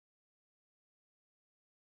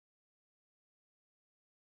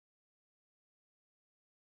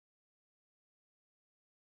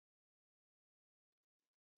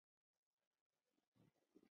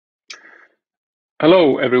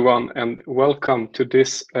Hello, everyone, and welcome to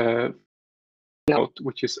this keynote,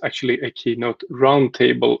 which is actually a keynote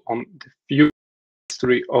roundtable on the future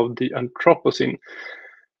history of the Anthropocene.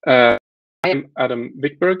 I am Adam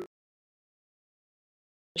Wickberg,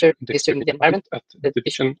 History of the Environment at the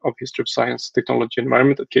Division of History of Science, Technology, and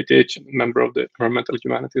Environment at KTH, and a member of the Environmental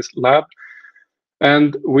Humanities Lab.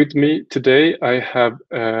 And with me today, I have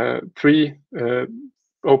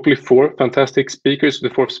hopefully four fantastic speakers.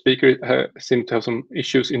 The fourth speaker seemed to have some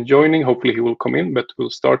issues in joining. Hopefully he will come in, but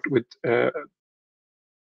we'll start with the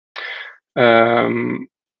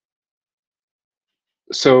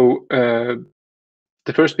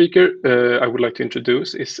first speaker I would like to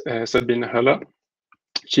introduce is Sabine Höhler.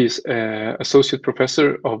 She's Associate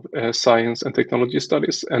Professor of Science and Technology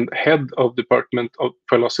Studies and Head of Department of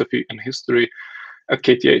Philosophy and History at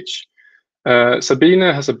KTH. Sabine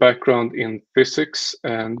has a background in physics,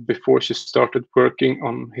 and before she started working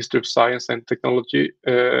on history of science and technology,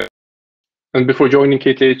 and before joining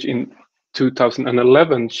KTH in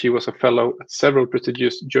 2011, she was a fellow at several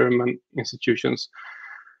prestigious German institutions.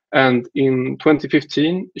 And in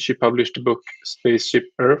 2015, she published the book Spaceship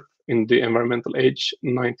Earth in the Environmental Age,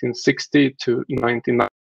 1960 to 1990,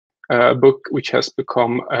 a book which has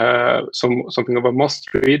become something of a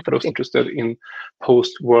must-read for those interested in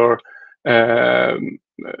post-war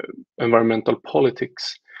environmental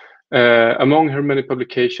politics. Among her many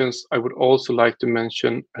publications, I would also like to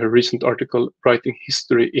mention her recent article, Writing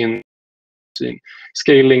History in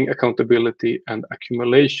Scaling, Accountability, and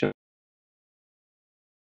Accumulation,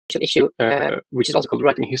 issue, which is also called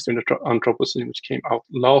Writing History in the Anthropocene, which came out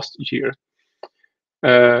last year.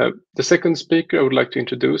 The second speaker I would like to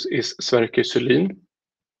introduce is Sverker Sörlin.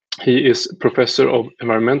 He is Professor of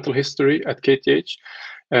Environmental History at KTH,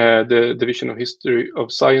 the Division of History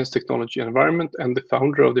of Science, Technology, and Environment, and the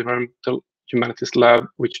founder of the Environmental Humanities Lab,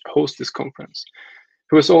 which hosts this conference.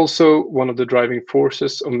 He was also one of the driving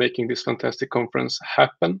forces of making this fantastic conference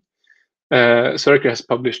happen. Sörlin has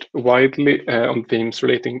published widely on themes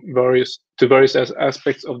relating to various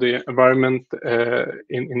aspects of the environment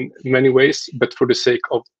in many ways, but for the sake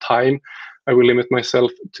of time, I will limit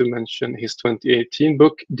myself to mention his 2018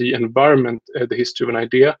 book, The Environment, The History of an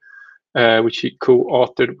Idea, which he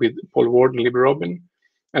co-authored with Paul Ward and Libby Robin.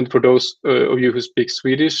 And for those of you who speak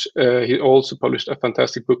Swedish, he also published a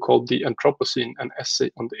fantastic book called The Anthropocene, an essay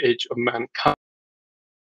on the age of mankind.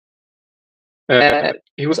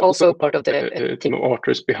 He was also part of the team of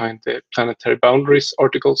authors behind the Planetary Boundaries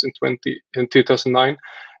articles in 2009,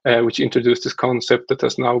 which introduced this concept that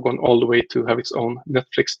has now gone all the way to have its own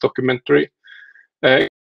Netflix documentary.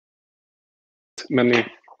 Many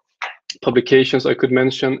publications I could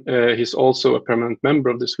mention. He's also a permanent member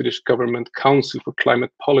of the Swedish Government Council for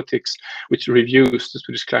Climate Politics, which reviews the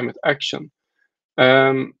Swedish climate action.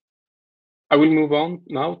 I will move on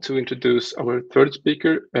now to introduce our third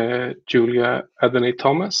speaker, Julia Adeney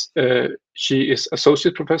Thomas. She is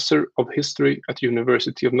Associate Professor of History at the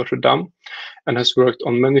University of Notre and has worked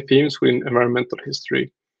on many themes within environmental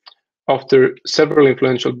history. After several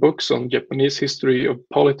influential books on Japanese history of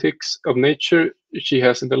politics of nature, she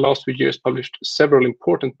has in the last few years published several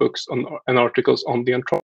important books and articles on the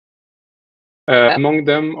Anthropocene. Among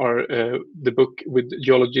them are the book with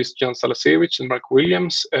geologists Jan Salasevich and Mark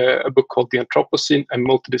Williams, a book called The Anthropocene, a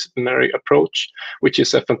Multidisciplinary Approach, which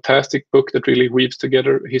is a fantastic book that really weaves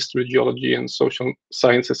together history, geology, and social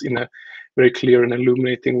sciences in a very clear and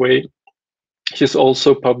illuminating way. She's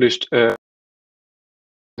also published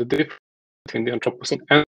the difference between the Anthropocene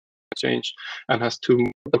and change, and has two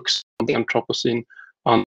books on the Anthropocene.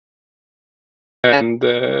 And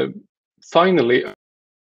finally,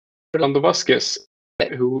 Rolando Vazquez,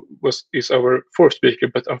 who is our fourth speaker,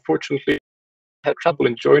 but unfortunately had trouble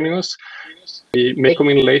in joining us. He may come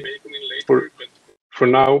in late. For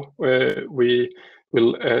now, we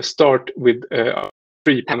will start with our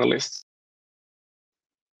three panelists.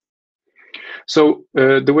 So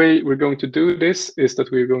the way we're going to do this is that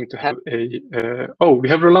we're going to have we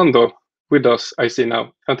have Rolando with us, I see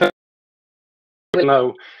now. Fantastic.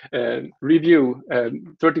 Now review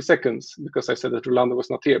 30 seconds, because I said that Rolando was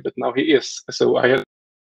not here, but now he is. So I have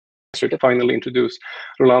to finally introduce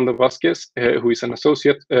Rolando Vazquez, who is an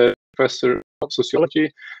associate professor of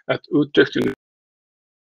sociology at Utrecht University.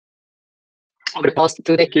 Over the past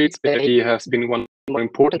 2 decades, he has been one of the more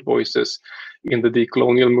important voices in the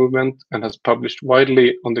decolonial movement and has published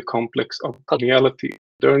widely on the complex of coloniality,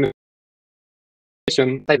 modernity,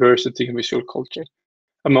 diversity, and visual culture.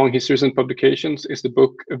 Among his recent publications is the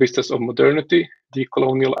book Vistas of Modernity,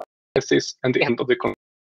 Decolonial Analysis, and the End of the Colonial,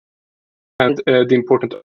 and the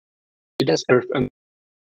important Earth and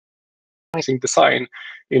design,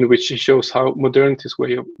 in which he shows how modernity's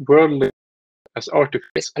way of world living as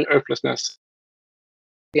artifice and earthlessness,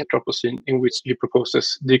 the Anthropocene, in which he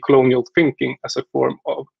proposes decolonial thinking as a form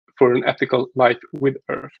for an ethical life with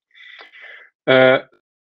Earth.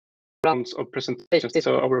 Rounds of presentations. These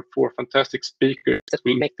are our 4 fantastic speakers that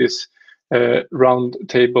will make this round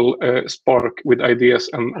table spark with ideas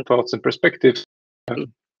and thoughts and perspectives.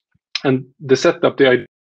 And the setup, the idea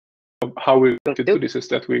of how we're going to do this is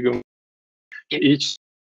that we're going to give each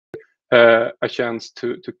a chance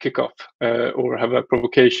to kick off or have a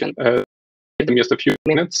provocation. Give them just a few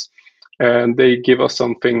minutes, and they give us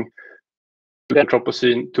something to the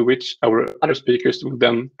Anthropocene, to which our other speakers will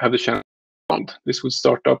then have the chance. This will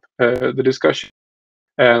start up the discussion,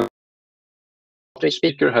 and each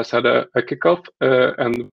speaker has had a kickoff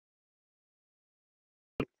and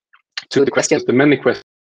to the questions, the many questions,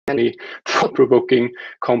 many thought-provoking,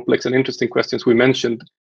 complex, and interesting questions we mentioned.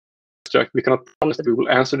 We cannot promise that we will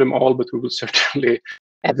answer them all, but we will certainly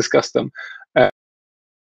discuss them.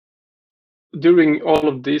 During all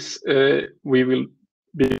of this, we will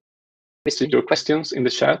be receiving your questions in the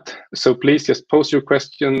chat. So please just post your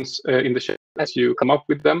questions in the chat as you come up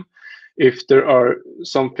with them. If there are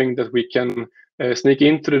something that we can sneak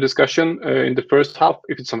into the discussion in the first half,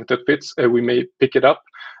 if it's something that fits, we may pick it up.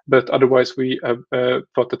 But otherwise, we have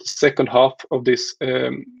thought that the second half of this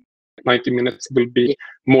 90 minutes will be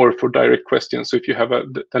more for direct questions. So if you have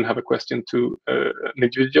a question to an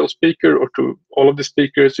individual speaker or to all of the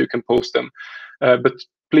speakers, you can post them. But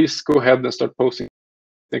please go ahead and start posting.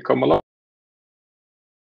 They come along.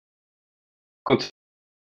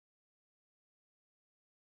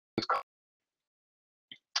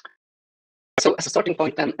 So as a starting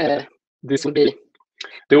point, then this will be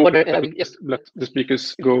the order. Just let the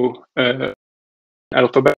speakers go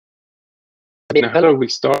alphabet. Höhler will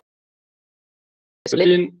start.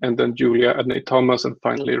 Sabine, and then Julia, Adeney, Thomas, and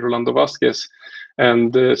finally Rolando, Vazquez.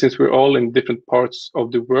 And since we're all in different parts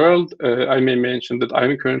of the world, I may mention that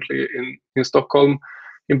I'm currently in Stockholm,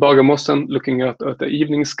 in Bagarmossen, looking at the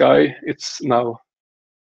evening sky. It's now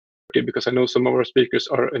because I know some of our speakers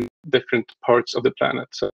are in different parts of the planet.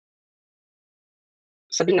 So,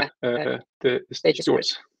 Sabine, the stage is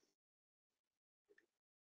yours.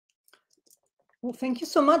 Well, thank you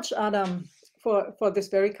so much, Adam, for this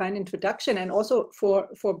very kind introduction, and also for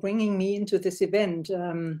bringing me into this event.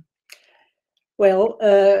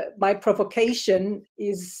 My provocation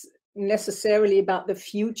is necessarily about the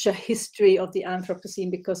future history of the Anthropocene,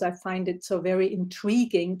 because I find it so very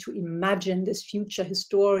intriguing to imagine this future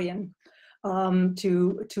historian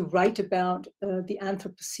to write about the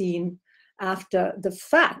Anthropocene after the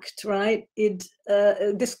fact, right?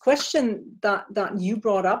 This question that you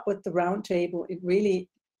brought up with the roundtable, it really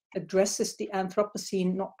addresses the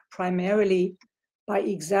Anthropocene not primarily by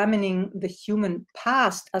examining the human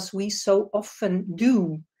past, as we so often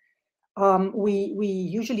do. We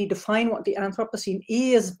usually define what the Anthropocene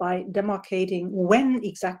is by demarcating when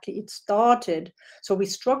exactly it started. So we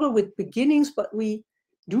struggle with beginnings, but we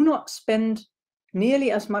do not spend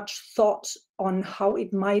nearly as much thought on how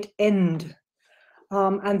it might end.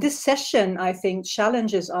 And this session, I think,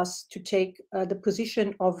 challenges us to take the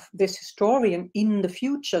position of this historian in the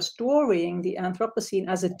future, storying the Anthropocene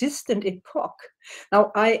as a distant epoch.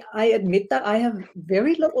 Now, I admit that I have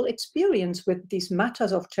very little experience with these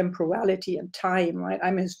matters of temporality and time, right?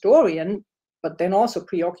 I'm a historian, but then also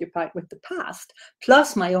preoccupied with the past.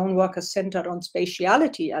 Plus, my own work is centered on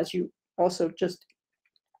spatiality, as you also just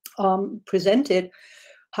presented.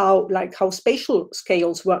 How spatial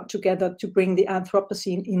scales work together to bring the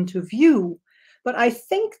Anthropocene into view. But I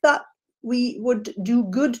think that we would do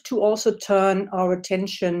good to also turn our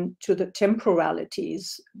attention to the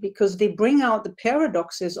temporalities, because they bring out the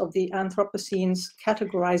paradoxes of the Anthropocene's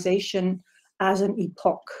categorization as an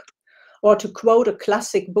epoch. Or to quote a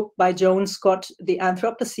classic book by Joan Scott, the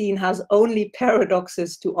Anthropocene has only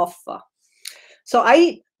paradoxes to offer. So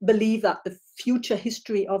I believe that the future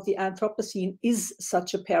history of the Anthropocene is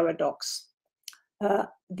such a paradox.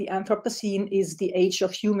 The Anthropocene is the age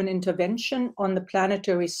of human intervention on the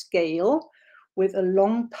planetary scale, with a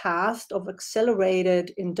long past of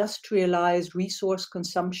accelerated industrialized resource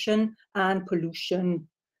consumption and pollution.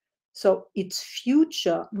 So its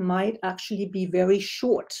future might actually be very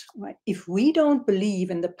short, right? If we don't believe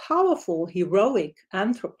in the powerful, heroic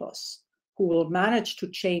Anthropos who will manage to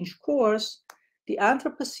change course, the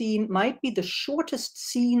Anthropocene might be the shortest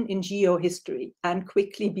scene in geohistory and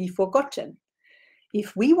quickly be forgotten.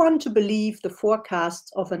 If we want to believe the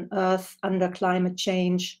forecasts of an Earth under climate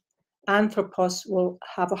change, Anthropos will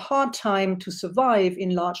have a hard time to survive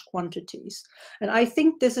in large quantities. And I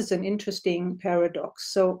think this is an interesting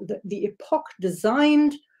paradox. So the epoch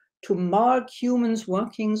designed to mark humans'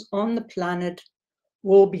 workings on the planet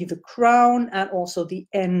will be the crown and also the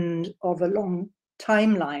end of a long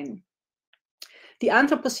timeline. The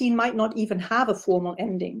Anthropocene might not even have a formal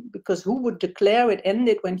ending, because who would declare it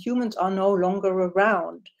ended when humans are no longer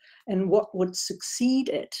around? And what would succeed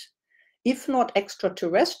it? If not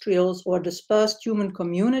extraterrestrials or dispersed human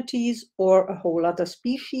communities or a whole other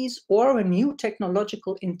species or a new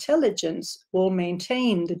technological intelligence will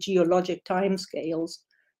maintain the geologic timescales,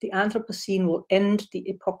 the Anthropocene will end the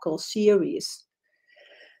epochal series.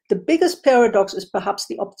 The biggest paradox is perhaps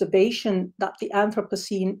the observation that the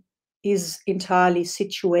Anthropocene is entirely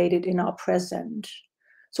situated in our present.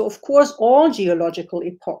 So, of course, all geological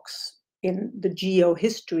epochs in the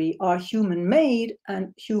geohistory are human-made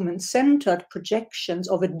and human-centered projections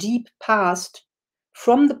of a deep past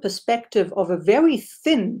from the perspective of a very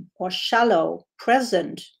thin or shallow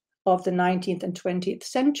present of the 19th and 20th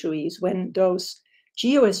centuries, when those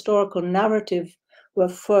geohistorical narratives were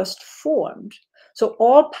first formed. So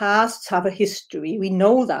all pasts have a history. We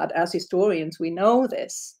know that as historians, we know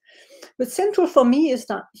this. But central for me is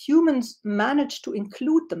that humans manage to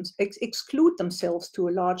exclude themselves to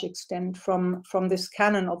a large extent from this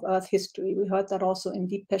canon of Earth history. We heard that also in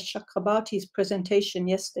Dipesh Chakrabarty's presentation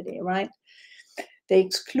yesterday, right? They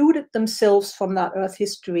excluded themselves from that Earth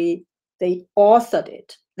history. They authored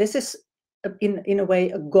it. This is, in a way,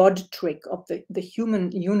 a God trick of the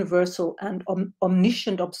human universal and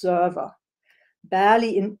omniscient observer,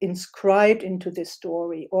 barely inscribed into this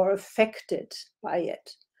story or affected by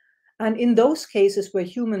it. And in those cases where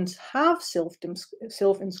humans have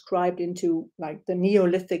self-inscribed into, like, the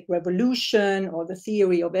Neolithic revolution or the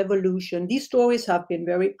theory of evolution, these stories have been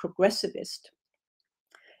very progressivist.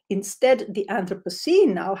 Instead, the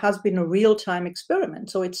Anthropocene now has been a real-time experiment,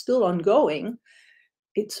 so it's still ongoing.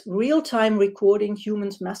 It's real-time recording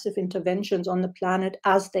humans' massive interventions on the planet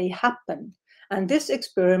as they happen. And this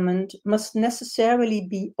experiment must necessarily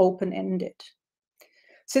be open-ended.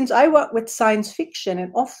 Since I work with science fiction, and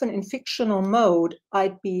often in fictional mode,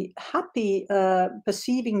 I'd be happy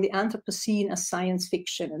perceiving the Anthropocene as science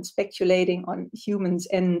fiction and speculating on humans'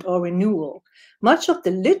 end or renewal. Much of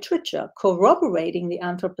the literature corroborating the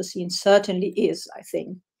Anthropocene certainly is, I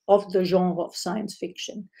think, of the genre of science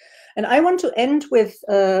fiction. And I want to end with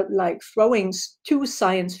like throwing two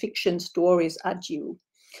science fiction stories at you.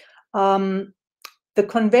 The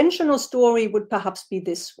conventional story would perhaps be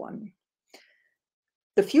this one.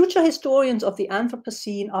 The future historians of the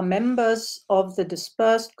Anthropocene are members of the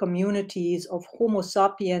dispersed communities of Homo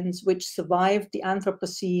sapiens which survived the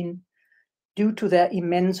Anthropocene due to their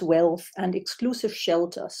immense wealth and exclusive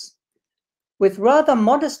shelters. With rather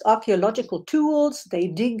modest archaeological tools, they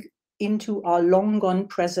dig into our long-gone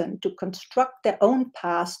present to construct their own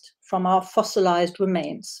past from our fossilized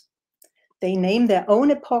remains. They name their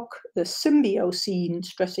own epoch the Symbiocene,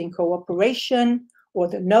 stressing cooperation, or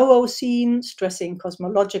the Noocene, stressing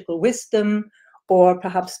cosmological wisdom, or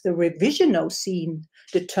perhaps the Revisionocene,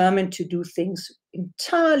 determined to do things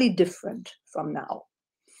entirely different from now.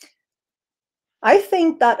 I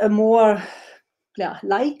think that a more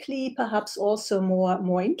likely, perhaps also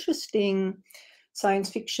more interesting science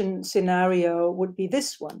fiction scenario would be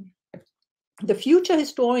this one. The future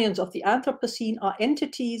historians of the Anthropocene are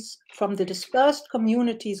entities from the dispersed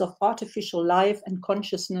communities of artificial life and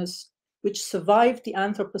consciousness which survived the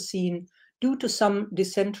Anthropocene due to some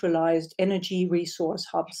decentralized energy resource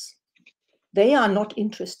hubs. They are not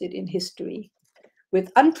interested in history.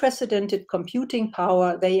 With unprecedented computing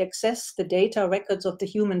power, they access the data records of the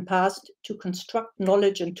human past to construct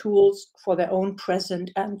knowledge and tools for their own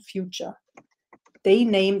present and future. They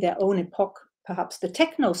name their own epoch, perhaps the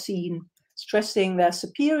Technocene, stressing their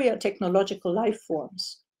superior technological life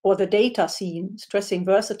forms, or the Datacene, stressing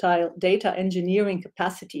versatile data engineering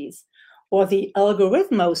capacities, or the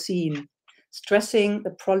Algorithmocene, stressing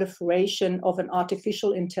the proliferation of an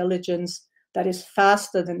artificial intelligence that is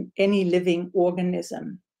faster than any living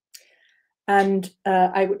organism. And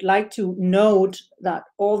I would like to note that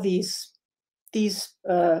all these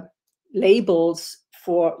labels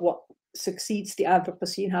for what succeeds the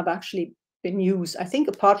Anthropocene have actually been used, I think,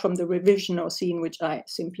 apart from the Revisionocene, which I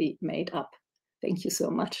simply made up. Thank you so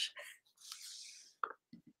much.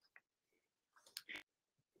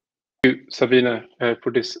 Thank you, Sabine,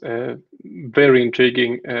 for this very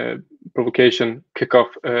intriguing provocation kickoff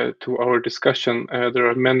to our discussion. There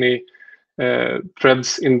are many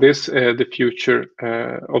threads in this, the future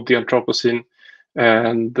of the Anthropocene,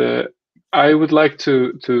 and I would like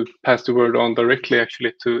to pass the word on directly,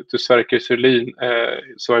 actually, to Sverker Sörlin.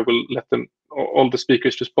 So I will let them all the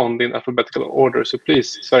speakers respond in alphabetical order. So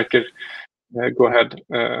please, Sverker, go ahead.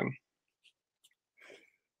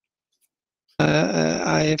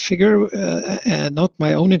 I figure not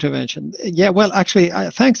my own intervention. Yeah, well, actually,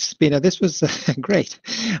 thanks, Sabine. This was great.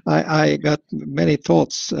 I got many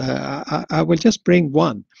thoughts. I will just bring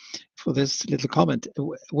one for this little comment,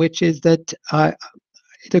 which is that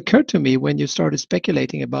it occurred to me when you started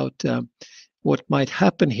speculating about what might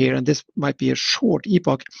happen here, and this might be a short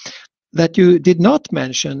epoch, that you did not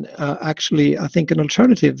mention, actually, I think, an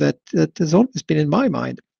alternative that has always been in my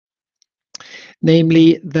mind,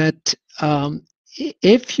 namely that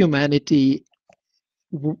if humanity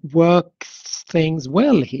works things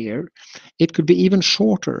well here, it could be even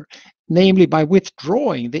shorter, namely by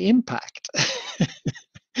withdrawing the impact.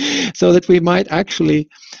 So that we might actually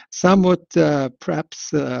somewhat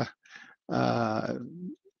perhaps to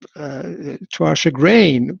our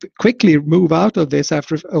chagrin, quickly move out of this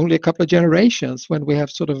after only a couple of generations, when we have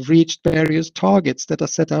sort of reached various targets that are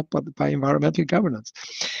set up by environmental governance,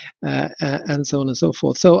 and so on and so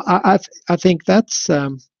forth. So I think that's,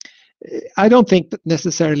 I don't think that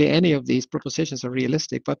necessarily any of these propositions are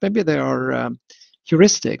realistic, but maybe there are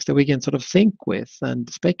heuristics that we can sort of think with and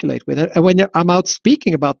speculate with. And when I'm out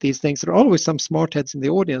speaking about these things, there are always some smart heads in the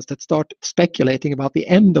audience that start speculating about the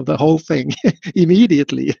end of the whole thing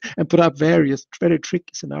immediately and put up various very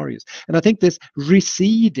tricky scenarios. And I think this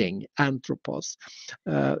receding anthropos,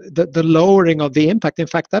 the lowering of the impact, in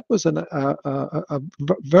fact, that was a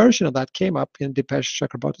version of that came up in Dipesh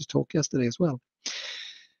Chakrabarty's talk yesterday as well.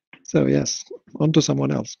 So yes, on to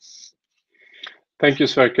someone else. Thank you,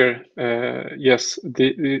 Sverker. Yes,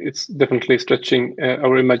 it's definitely stretching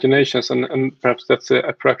our imaginations, and perhaps that's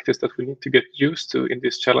a practice that we need to get used to in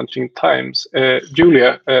these challenging times.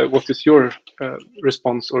 Julia, what is your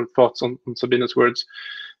response or thoughts on Sabine's words?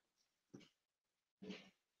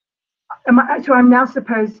 So I'm now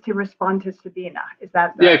supposed to respond to Sabine. Is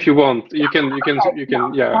that? Yeah, if you want, you can.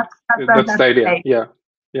 No, yeah, that's the idea. Great. Yeah.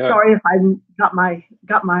 Sorry if I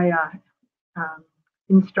got my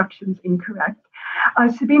instructions incorrect.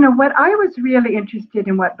 Sabine, what I was really interested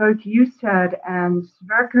in, what both you said and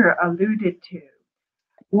Sverker alluded to,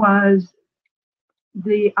 was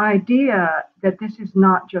the idea that this is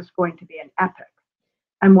not just going to be an epic.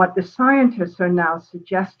 And what the scientists are now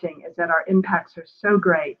suggesting is that our impacts are so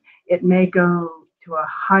great, it may go to a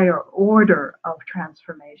higher order of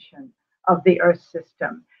transformation of the Earth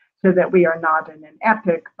system, so that we are not in an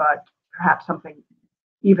epic, but perhaps something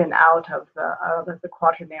even out of the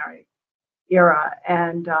Quaternary era.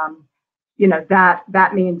 And you know,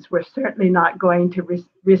 that means we're certainly not going to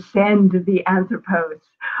rescind the Anthropos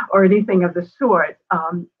or anything of the sort.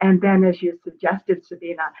 And then, as you suggested,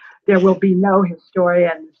 Sabine, there will be no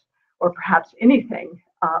historians or perhaps anything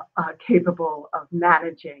capable of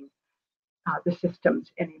managing the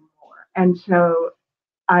systems anymore. And so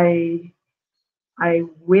I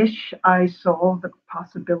wish I saw the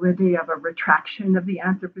possibility of a retraction of the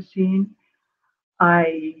Anthropocene.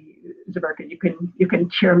 Sverker, you can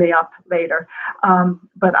cheer me up later,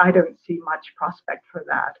 but I don't see much prospect for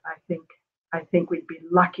that. I think we'd be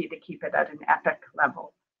lucky to keep it at an epic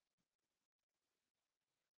level.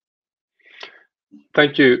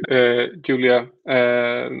 Thank you, Julia.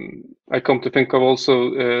 I come to think of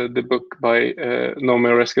also the book by Naomi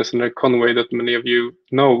Oreskes and Eric Conway that many of you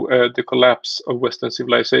know, The Collapse of Western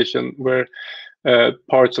Civilization, where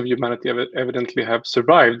parts of humanity evidently have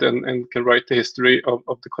survived and can write the history of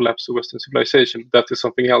the collapse of Western civilization. That is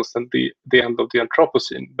something else than the end of the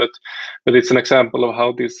Anthropocene, but it's an example of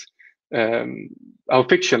how this how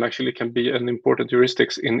fiction actually can be an important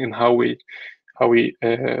heuristics in how we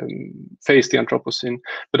face the Anthropocene.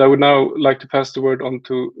 But I would now like to pass the word on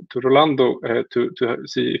to Rolando to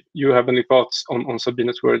see if you have any thoughts on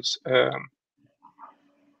Sabine's words.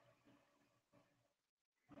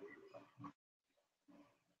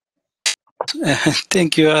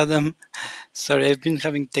 Thank you, Adam. Sorry, I've been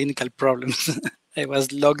having technical problems. I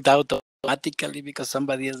was logged out automatically because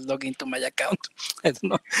somebody else logged into my account. I don't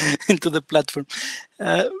know, into the platform.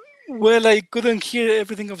 Well, I couldn't hear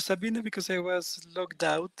everything of Sabine because I was logged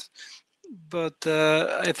out. But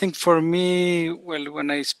I think for me, well,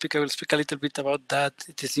 when I speak, I will speak a little bit about that.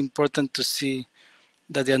 It is important to see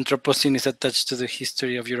that the Anthropocene is attached to the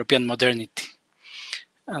history of European modernity,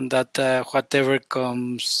 and that whatever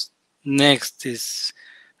comes next is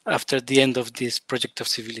after the end of this project of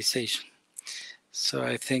civilization. So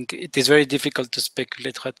I think it is very difficult to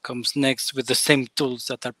speculate what comes next with the same tools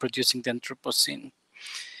that are producing the Anthropocene.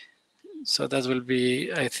 So that will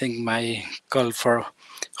be, I think, my call for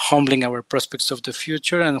humbling our prospects of the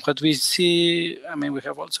future. And what we see, I mean, we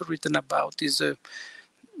have also written about is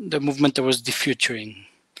the movement towards defuturing,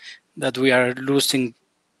 that we are losing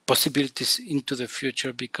possibilities into the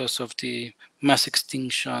future because of the mass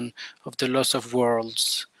extinction, of the loss of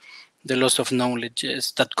worlds, the loss of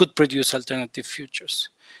knowledges that could produce alternative futures.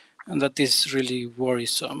 And that is really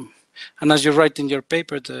worrisome. And as you write in your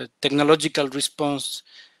paper, the technological response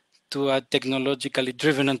to a technologically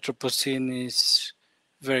driven Anthropocene is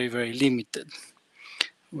very, very limited.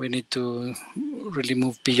 We need to really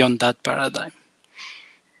move beyond that paradigm.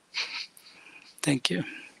 Thank you.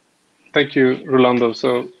 Thank you, Rolando.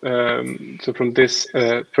 So, so from this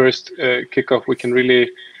first kickoff, we can really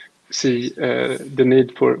see the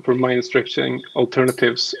need for mind stretching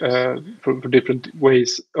alternatives for different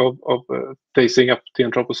ways of facing up the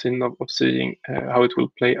Anthropocene, of seeing how it will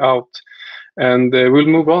play out. And we'll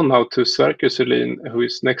move on now to Sverker Sörlin, who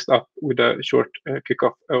is next up with a short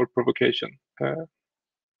kickoff or provocation.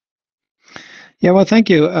 Yeah, well, thank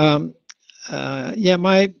you. Yeah,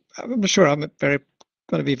 I'm sure I'm going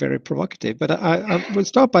to be very provocative, but I will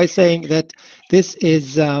start by saying that this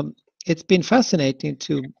is, it's been fascinating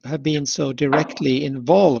to have been so directly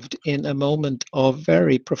involved in a moment of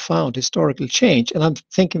very profound historical change. And I'm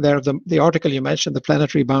thinking there of the article you mentioned, the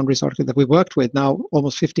Planetary Boundaries article that we worked with now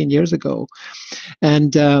almost 15 years ago.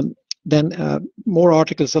 And then more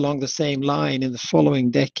articles along the same line in the following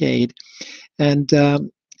decade. And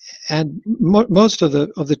most of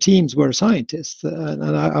the teams were scientists, and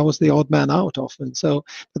I was the odd man out often. So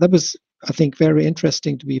that was, I think, very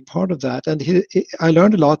interesting to be part of that. And I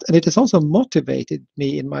learned a lot, and it has also motivated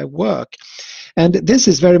me in my work. And this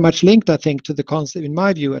is very much linked, I think, to the concept, in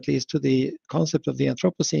my view at least, to the concept of the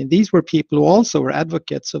Anthropocene. These were people who also were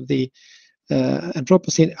advocates of the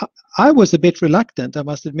Anthropocene. I was a bit reluctant, I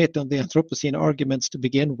must admit, on the Anthropocene arguments to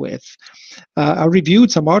begin with. I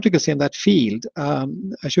reviewed some articles in that field. I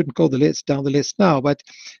shouldn't go down the list now, but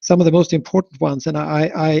some of the most important ones. And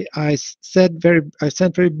I sent very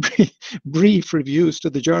brief reviews to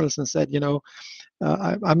the journals and said, you know,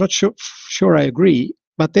 I'm not sure I agree,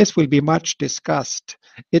 but this will be much discussed.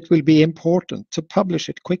 It will be important to publish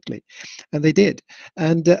it quickly, and they did.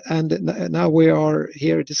 And now we are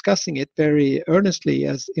here discussing it very earnestly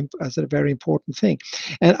as a very important thing.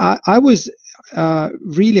 And I was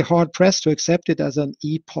really hard pressed to accept it as an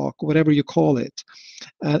epoch, whatever you call it,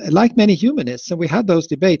 like many humanists. And we had those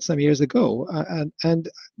debates some years ago, and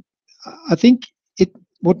I think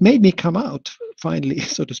what made me come out finally,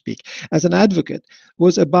 so to speak, as an advocate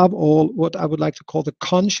was above all what I would like to call the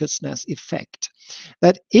consciousness effect.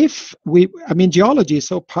 That I mean, geology is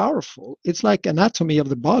so powerful. It's like anatomy of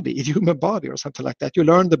the body, the human body or something like that. You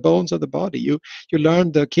learn the bones of the body. You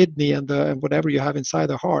learn the kidney and whatever you have inside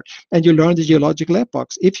the heart, and you learn the geological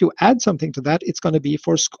epochs. If you add something to that, it's going to be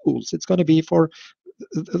for schools. It's going to be for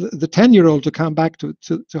the 10-year-old to come back to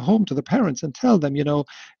home to the parents and tell them, you know,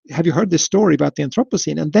 have you heard this story about the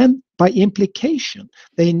Anthropocene? And then by implication,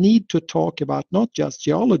 they need to talk about not just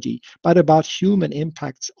geology, but about human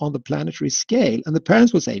impacts on the planetary scale. And the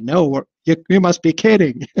parents will say, no, you must be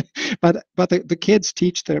kidding. but the kids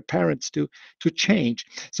teach their parents to change.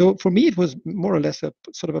 So for me, it was more or less a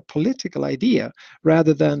sort of a political idea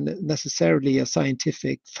rather than necessarily a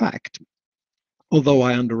scientific fact, although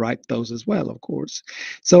I underwrite those as well, of course.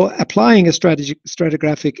 So applying a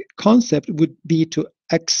stratigraphic concept would be to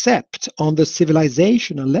accept on the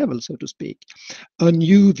civilizational level, so to speak, a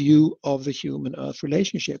new view of the human-Earth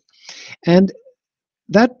relationship. And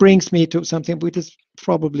that brings me to something which is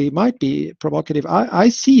probably might be provocative. I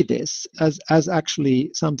see this as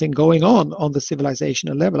actually something going on the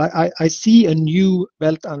civilizational level. I see a new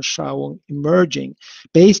Weltanschauung emerging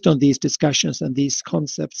based on these discussions and these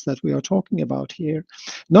concepts that we are talking about here.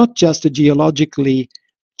 Not just a geologically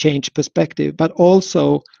changed perspective, but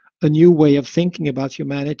also a new way of thinking about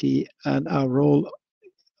humanity and our role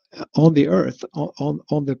on the Earth,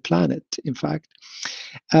 on the planet, in fact.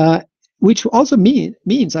 Which also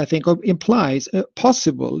means, I think, implies a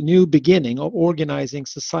possible new beginning of organizing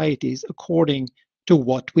societies according to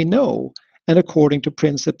what we know and according to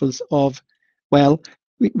principles of, well,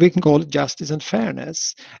 we can call it justice and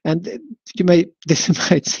fairness. And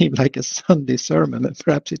this might seem like a Sunday sermon, and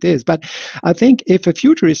perhaps it is, but I think if a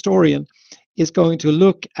future historian is going to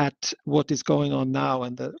look at what is going on now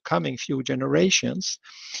in the coming few generations,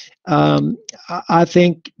 I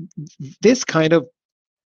think this kind of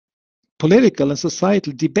political and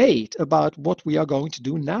societal debate about what we are going to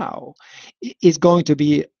do now is going to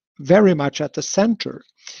be very much at the center.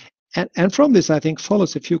 And from this, I think,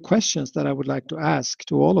 follows a few questions that I would like to ask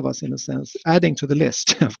to all of us, in a sense, adding to the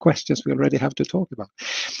list of questions we already have to talk about.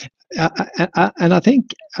 And I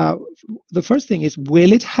think the first thing is,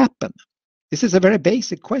 will it happen? This is a very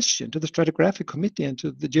basic question to the stratigraphic committee and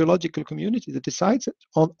to the geological community that decides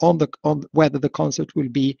on whether the concept will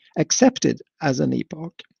be accepted as an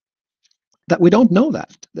epoch. That we don't know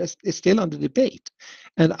that. It's still under debate.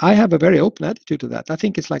 And I have a very open attitude to that. I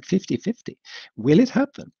think it's like 50-50. Will it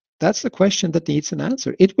happen? That's the question that needs an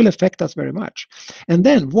answer. It will affect us very much. And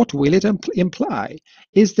then what will it imply?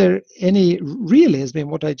 Is there any realism in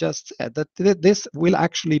what I just said, that this will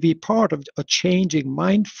actually be part of a changing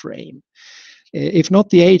mind frame? If not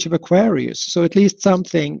the age of Aquarius, so at least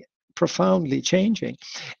something profoundly changing.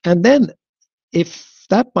 And then if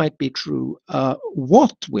that might be true,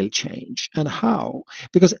 what will change and how?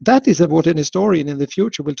 Because that is what an historian in the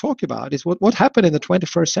future will talk about, is what happened in the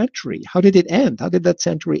 21st century? How did it end? How did that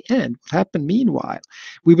century end? What happened meanwhile?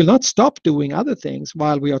 We will not stop doing other things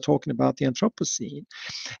while we are talking about the Anthropocene.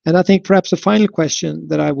 And I think perhaps the final question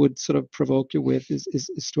that I would sort of provoke you with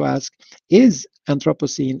is to ask, is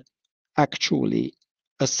Anthropocene actually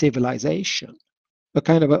a civilization, a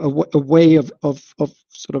kind of a way of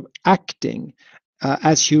sort of acting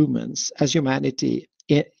as humans, as humanity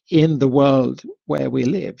in the world where we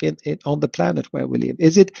live, on the planet where we live?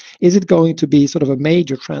 Is it going to be sort of a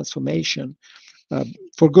major transformation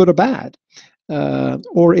for good or bad,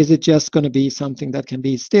 or is it just going to be something that can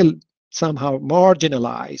be still somehow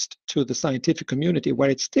marginalized to the scientific community, where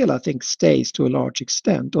it still, I think, stays to a large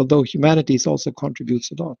extent, although humanities also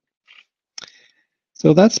contributes a lot?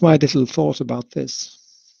 So that's my little thought about this.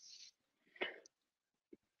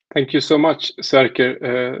 Thank you so much,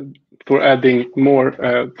 Sverker, for adding more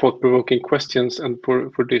thought-provoking questions and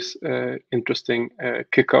for this interesting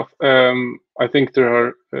kickoff. I think there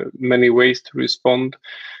are many ways to respond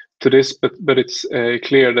to this, but it's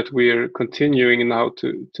clear that we are continuing now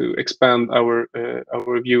to expand our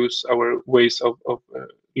views, our ways of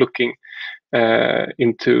looking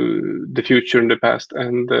into the future and the past.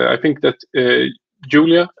 And I think that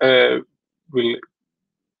Julia will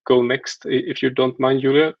go next, if you don't mind.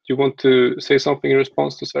 Julia, do you want to say something in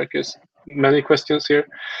response to Sverker's many questions here?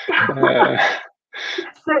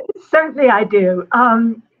 Certainly I do.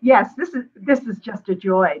 Yes, this is just a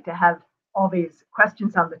joy to have all these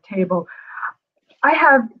questions on the table. I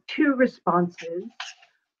have two responses.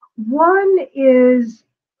 One is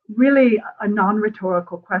really a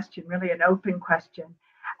non-rhetorical question, really an open question,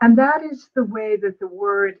 and that is the way that the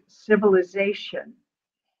word civilization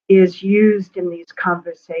is used in these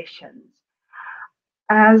conversations.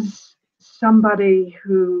 As somebody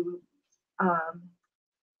who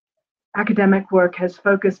academic work has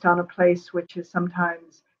focused on a place which is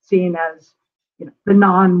sometimes seen as, the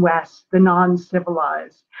non-West, the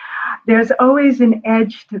non-civilized, there's always an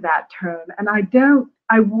edge to that term, and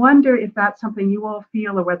I wonder if that's something you all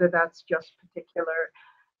feel, or whether that's just particular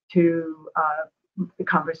to the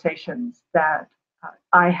conversations that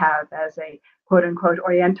I have as a quote-unquote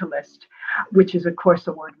Orientalist, which is, of course,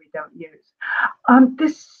 a word we don't use. The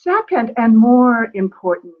second and more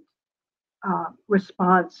important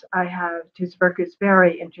response I have to Sverker's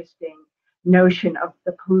very interesting notion of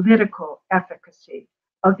the political efficacy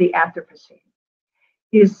of the Anthropocene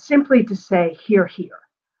is simply to say, here.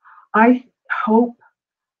 I hope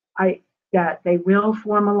that they will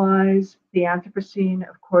formalize the Anthropocene.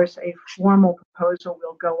 Of course, a formal proposal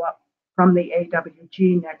will go up from the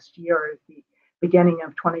AWG next year, at the beginning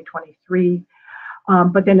of 2023,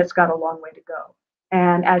 but then it's got a long way to go.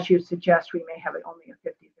 And as you suggest, we may have only a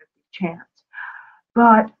 50-50 chance.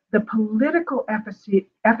 But the political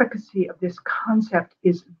efficacy of this concept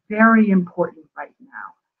is very important right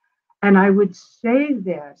now. And I would say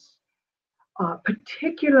this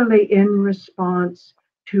particularly in response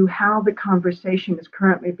to how the conversation is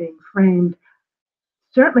currently being framed,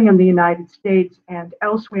 certainly in the United States and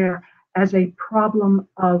elsewhere, as a problem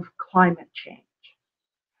of climate change.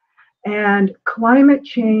 And climate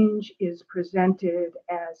change is presented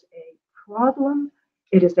as a problem.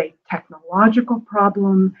 It is a technological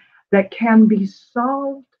problem that can be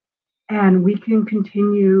solved, and we can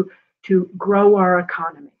continue to grow our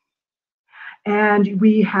economy. And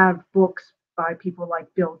we have books by people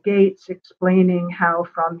like Bill Gates explaining how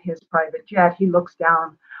from his private jet he looks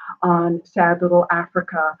down on sad little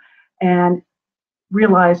Africa and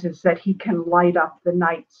realizes that he can light up the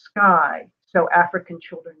night sky so African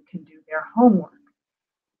children can do their homework.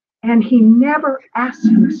 And he never asks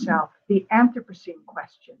himself the Anthropocene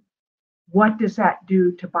question: what does that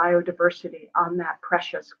do to biodiversity on that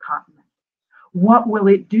precious continent? What will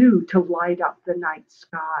it do to light up the night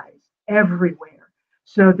skies everywhere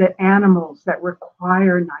so that animals that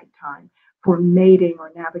require nighttime for mating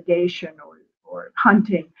or navigation or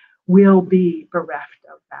hunting will be bereft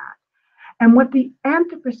of that. And what the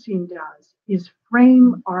Anthropocene does is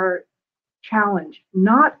frame our challenge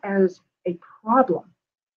not as a problem,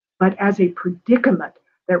 but as a predicament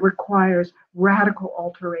that requires radical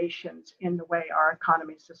alterations in the way our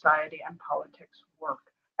economy, society, and politics work,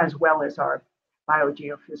 as well as our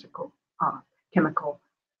biogeophysical, chemical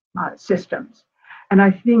systems. And I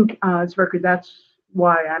think, Sverker, that's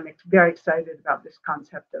why I'm very excited about this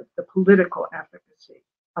concept of the political efficacy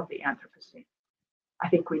of the Anthropocene. I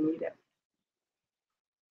think we need it.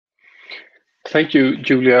 Thank you,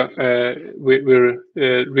 Julia. We're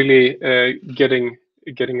really getting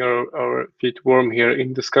our feet warm here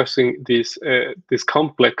in discussing these this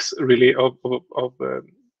complex really of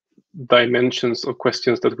dimensions of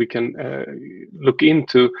questions that we can look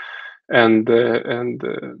into, and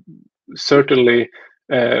certainly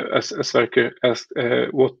as Sverker asked,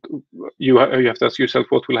 what you have to ask yourself,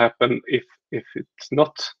 what will happen if it's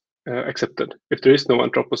not accepted, if there is no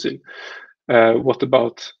Anthropocene. What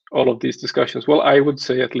about all of these discussions? Well, I would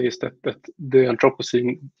say at least that the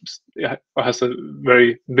Anthropocene has a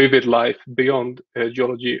very vivid life beyond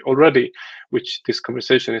geology already, which this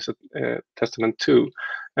conversation is a testament to.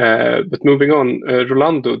 But moving on,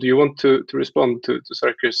 Rolando, do you want to respond to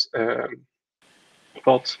Sverker's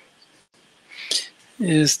thoughts?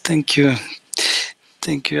 Yes, thank you.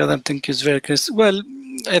 Thank you, Adam. Thank you, Sverker. Well,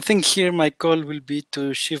 I think here my call will be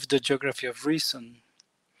to shift the geography of reason.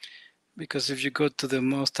 Because if you go to the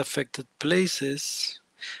most affected places,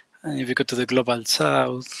 and if you go to the global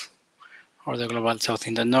south, or the global south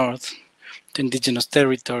in the north, the indigenous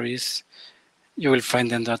territories, you will find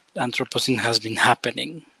then that Anthropocene has been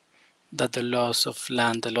happening, that the loss of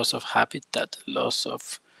land, the loss of habitat, the loss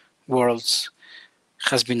of worlds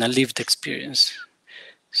has been a lived experience.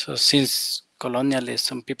 So since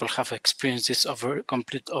colonialism, people have experienced this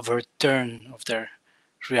complete overturn of their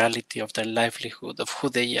reality, of their livelihood, of who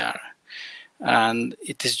they are. And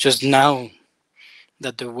it is just now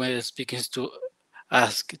that the West begins to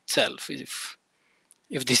ask itself if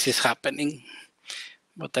this is happening.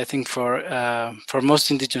 But I think for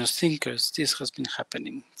most indigenous thinkers, this has been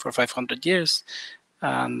happening for 500 years,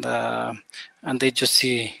 and they just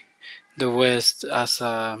see the West as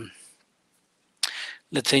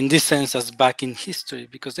let's say in this sense as back in history,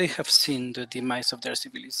 because they have seen the demise of their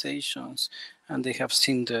civilizations, and they have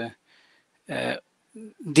seen the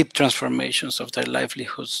deep transformations of their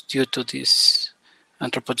livelihoods due to these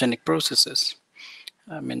anthropogenic processes.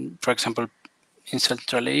 I mean, for example, in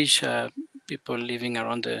Central Asia, people living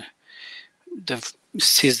around the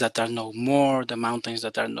seas that are no more, the mountains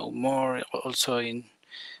that are no more, also in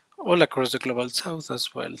all across the global south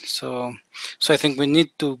as well. So I think we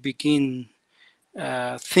need to begin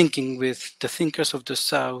thinking with the thinkers of the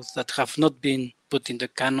South that have not been put in the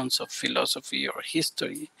canons of philosophy or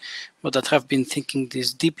history, but that have been thinking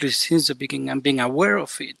this deeply since the beginning and being aware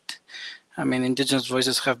of it. I mean, indigenous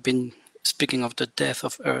voices have been speaking of the death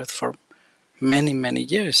of Earth for many, many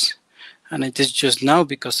years. And it is just now,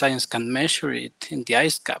 because science can measure it in the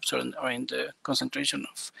ice caps or in the concentration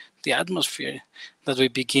of the atmosphere, that we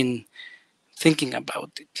begin thinking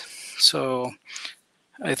about it. So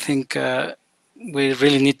I think we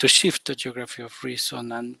really need to shift the geography of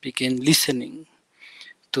reason and begin listening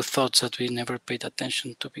to thoughts that we never paid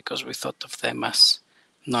attention to because we thought of them as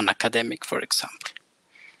non-academic, for example.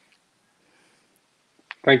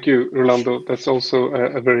 Thank you, Rolando. That's also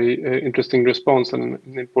a very interesting response and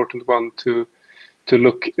an important one to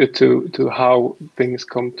look to how things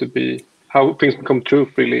come to be, how things become true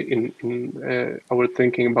really in our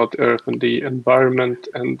thinking about the Earth and the environment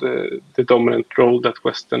and the dominant role that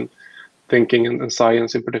Western thinking and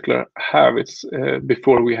science in particular have. It's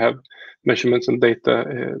before we have measurements and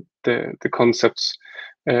data, the concepts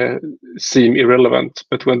seem irrelevant,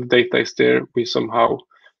 but when the data is there, we somehow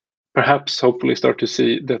perhaps hopefully start to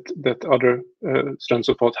see that other strands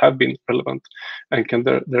of thought have been relevant and can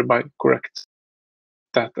thereby correct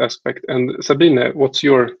that aspect. And Sabine, what's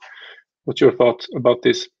your thought about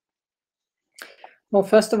this? Well,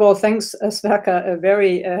 first of all, thanks, Sverker.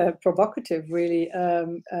 Very provocative, really,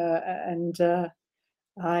 and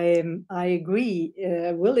I agree.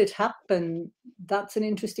 Will it happen? That's an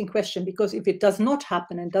interesting question, because if it does not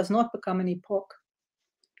happen and does not become an epoch,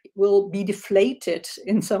 it will be deflated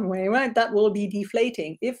in some way, right? That will be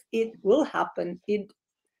deflating. If it will happen, it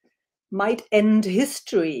might end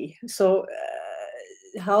history. So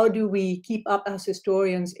how do we keep up as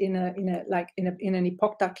historians in an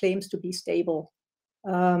epoch that claims to be stable?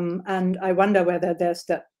 And I wonder whether there's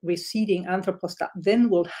that receding Anthropos that then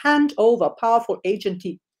will hand over powerful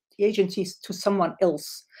agencies to someone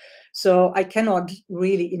else. So I cannot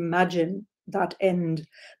really imagine that end.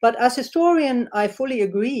 But as historian, I fully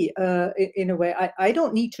agree in a way. I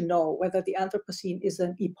don't need to know whether the Anthropocene is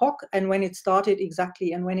an epoch and when it started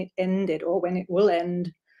exactly and when it ended or when it will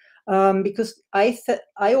end. Because I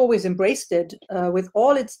always embraced it with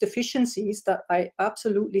all its deficiencies that I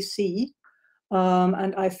absolutely see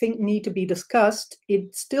and I think need to be discussed.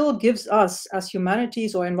 It still gives us as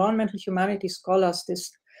humanities or environmental humanities scholars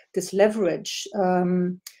this leverage,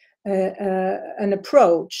 an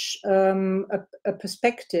approach, a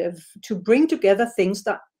perspective to bring together things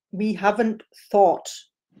that we haven't thought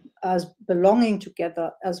as belonging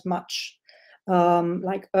together as much,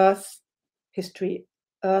 like earth history,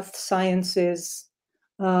 earth sciences,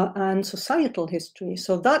 and societal history.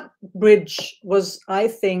 So that bridge was, I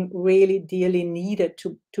think, really dearly needed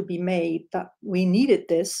to be made, that we needed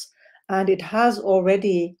this, and it has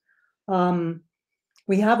already,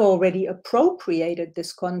 we have already appropriated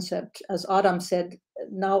this concept. As Adam said,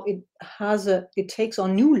 now it takes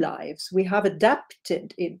on new lives. We have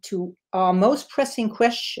adapted it to our most pressing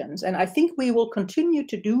questions, and I think we will continue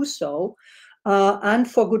to do so, and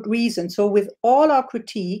for good reason. So with all our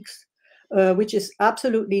critiques, which is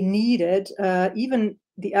absolutely needed, even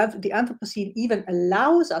the Anthropocene even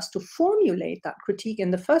allows us to formulate that critique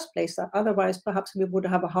in the first place, that otherwise perhaps we would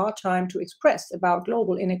have a hard time to express about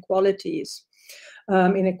global inequalities.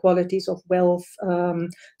 Inequalities of wealth,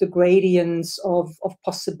 the gradients of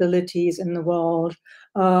possibilities in the world,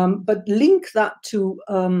 but link that to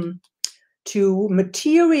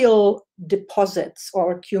material deposits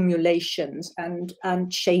or accumulations and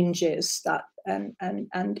changes that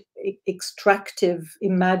and extractive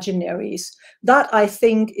imaginaries. That I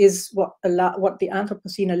think is what the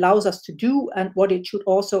Anthropocene allows us to do, and what it should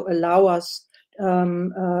also allow us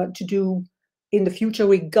to do in the future,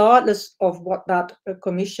 regardless of what that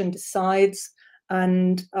commission decides.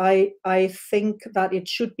 And I think that it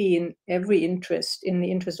should be in every interest, in the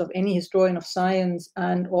interest of any historian of science,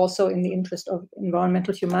 and also in the interest of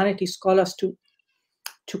environmental humanities scholars to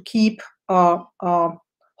keep our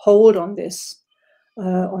hold on this,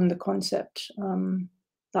 on the concept.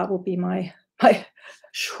 That would be my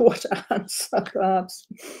short answer, perhaps.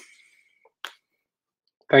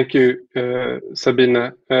 Thank you,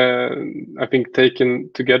 Sabine. I think taken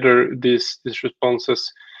together these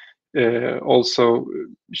responses also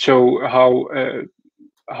show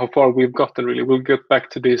how far we've gotten. Really, we'll get back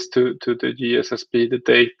to this to the GSSP, the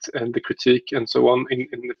date and the critique and so on in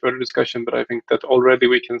the further discussion. But I think that already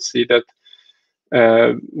we can see that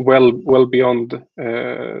well beyond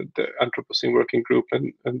the Anthropocene working group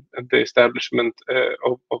and the establishment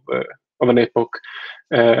of an epoch.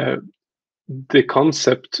 The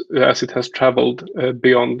concept, as it has traveled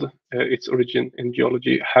beyond its origin in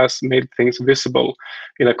geology, has made things visible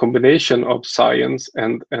in a combination of science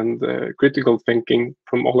and critical thinking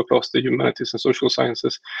from all across the humanities and social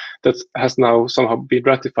sciences that has now somehow been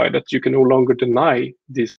ratified, that you can no longer deny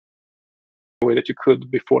this way that you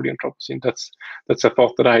could before the Anthropocene. That's a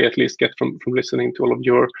thought that I at least get from listening to all of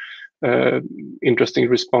your interesting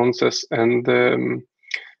responses. And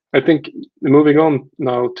I think moving on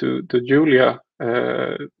now to Julia.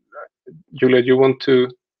 Julia, do you want to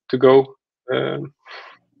go?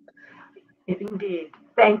 Indeed.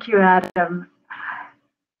 Thank you, Adam.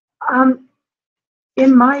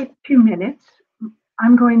 In my 2 minutes,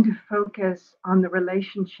 I'm going to focus on the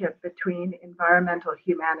relationship between environmental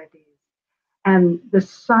humanities and the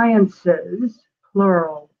sciences,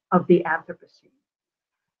 plural, of the Anthropocene.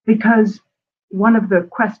 Because one of the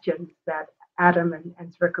questions that Adam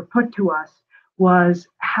and Sverker put to us was,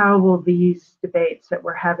 how will these debates that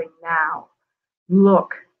we're having now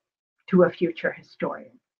look to a future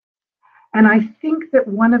historian? And I think that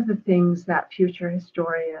one of the things that future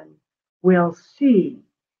historian will see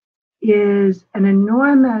is an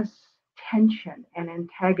enormous tension and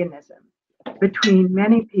antagonism between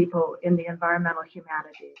many people in the environmental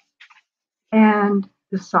humanities and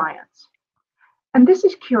the science. And this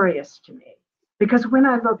is curious to me, because when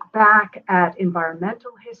I look back at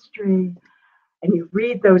environmental history and you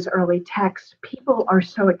read those early texts, people are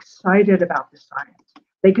so excited about the science.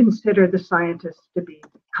 They consider the scientists to be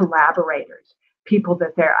collaborators, people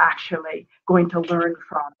that they're actually going to learn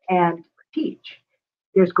from and teach.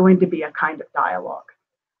 There's going to be a kind of dialogue.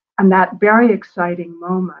 And that very exciting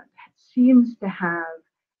moment seems to have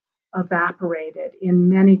evaporated in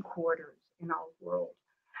many quarters in our world.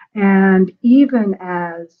 And even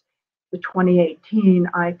as the 2018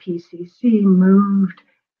 IPCC moved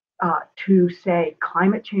to say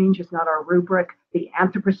climate change is not our rubric, The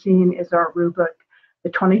Anthropocene is our rubric. The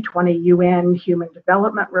 2020 UN Human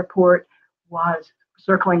Development Report was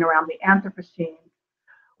circling around the Anthropocene.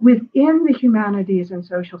 Within the humanities and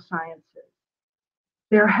social sciences,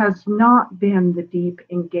 there has not been the deep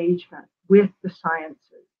engagement with the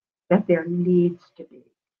sciences that there needs to be.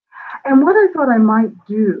 And what I thought I might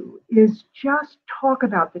do is just talk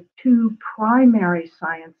about the two primary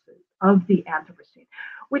sciences of the Anthropocene,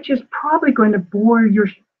 which is probably going to bore your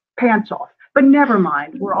pants off, but never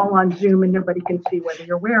mind, we're all on Zoom and nobody can see whether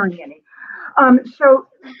you're wearing any. So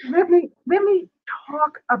let me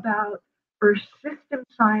talk about Earth system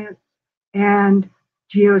science and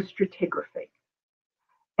geostratigraphy,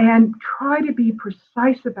 and try to be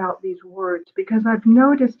precise about these words, because I've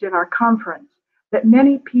noticed in our conference that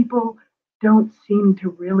many people don't seem to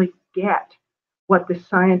really get what the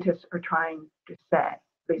scientists are trying to say. At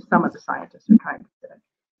least some of the scientists are trying to say.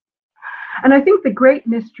 And I think the great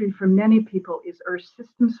mystery for many people is Earth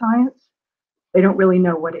system science. They don't really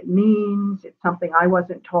know what it means. It's something I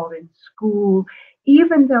wasn't taught in school,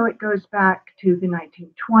 even though it goes back to the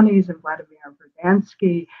 1920s and Vladimir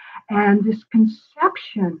Vernadsky, and this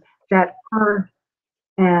conception that Earth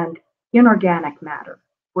and inorganic matter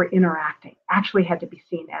were interacting actually had to be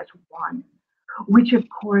seen as one, which of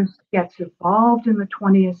course gets evolved in the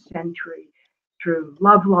 20th century through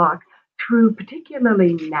Lovelock, through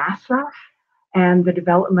particularly NASA and the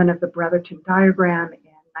development of the Brotherton diagram in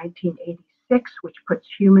 1986, which puts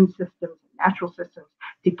human systems and natural systems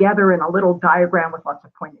together in a little diagram with lots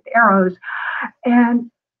of pointed arrows. And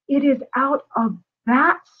it is out of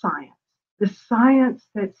that science, the science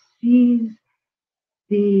that sees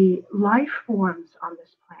the life forms on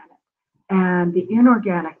this planet and the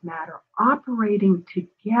inorganic matter operating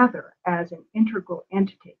together as an integral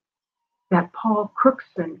entity, that Paul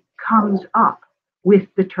Cruikshank comes up with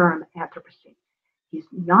the term Anthropocene. He's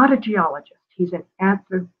not a geologist, he's an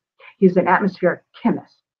atmospheric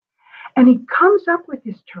chemist. And he comes up with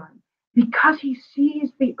this term because he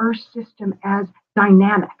sees the Earth system as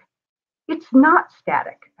dynamic. It's not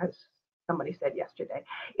static, as somebody said yesterday.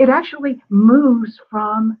 It actually moves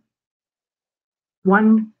from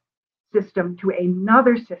one system to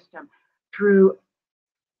another system through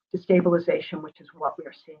destabilization, which is what we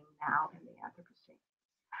are seeing now in the Anthropocene.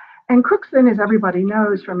 And Cruikshank, as everybody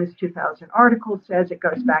knows from his 2000 article, says it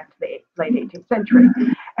goes back to the late 18th century.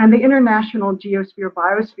 And the International Geosphere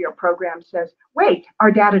Biosphere Program says, wait,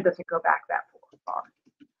 our data doesn't go back that far.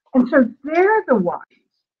 And so they're the ones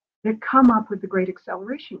that come up with the Great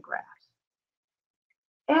Acceleration Graphs.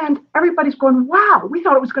 And everybody's going, wow, we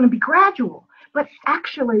thought it was going to be gradual. But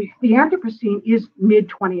actually, the Anthropocene is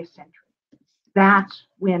mid-20th century. That's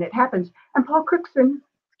when it happens. And Paul Cruikshank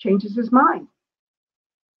changes his mind.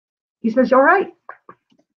 He says, all right,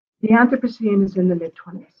 the Anthropocene is in the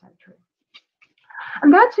mid-20th century.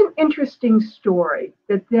 And that's an interesting story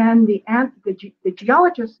that then the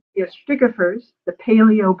geologists, the stratigraphers, the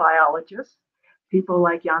paleobiologists, people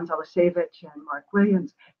like Jan Zalasevich and Mark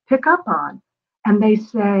Williams, pick up on. And they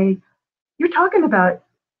say, you're talking about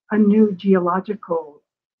a new geological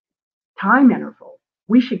time interval.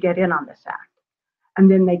 We should get in on this act. And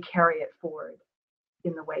then they carry it forward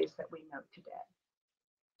in the ways that we know today.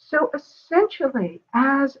 So essentially,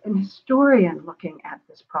 as an historian looking at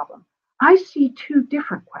this problem, I see two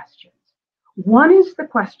different questions. One is the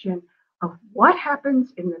question of what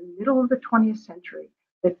happens in the middle of the 20th century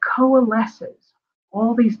that coalesces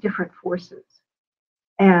all these different forces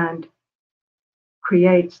and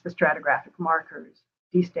creates the stratigraphic markers,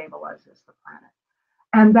 destabilizes the planet.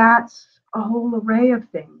 And that's a whole array of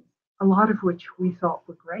things, a lot of which we thought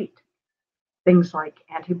were great. Things like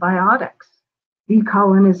antibiotics,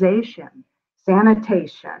 decolonization,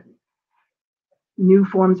 sanitation, new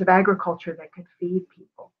forms of agriculture that could feed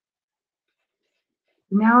people.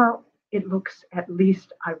 Now it looks at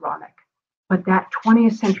least ironic, but that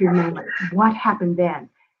 20th century moment, what happened then,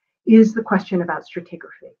 is the question about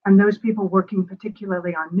stratigraphy. And those people working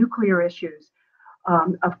particularly on nuclear issues,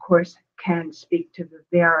 of course, can speak to the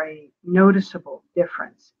very noticeable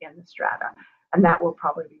difference in the strata. And that will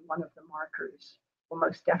probably be one of the markers, will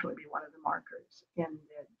most definitely be one of the markers in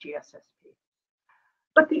the GSSP.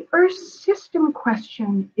 But the Earth system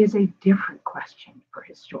question is a different question for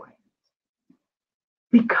historians,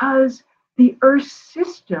 because the Earth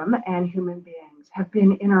system and human beings have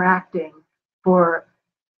been interacting for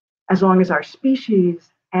as long as our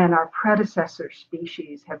species and our predecessor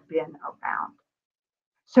species have been around.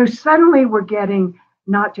 So suddenly we're getting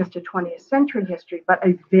not just a 20th century history, but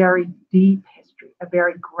a very deep history, a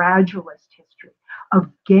very gradualist history of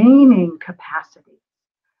gaining capacity,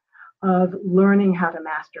 of learning how to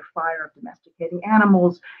master fire, of domesticating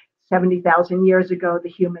animals, 70,000 years ago, the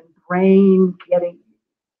human brain getting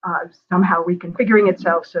somehow reconfiguring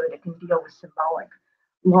itself so that it can deal with symbolic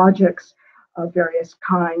logics of various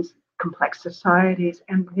kinds, complex societies,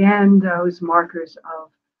 and then those markers of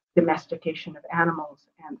domestication of animals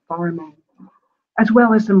and farming, as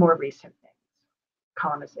well as the more recent things,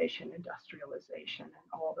 colonization, industrialization, and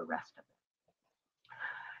all the rest of it.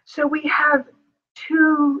 So we have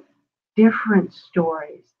two different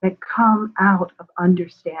stories that come out of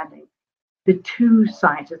understanding the two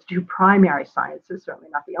sciences, two primary sciences, certainly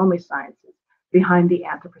not the only sciences, behind the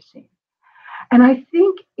Anthropocene. And I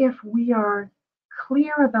think if we are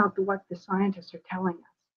clear about what the scientists are telling us,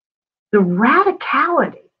 the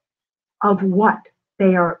radicality of what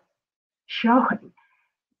they are showing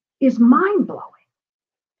is mind-blowing.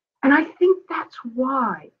 And I think that's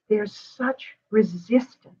why there's such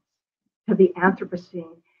resistance to the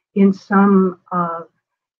Anthropocene in some of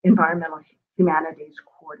environmental humanities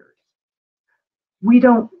quarters. We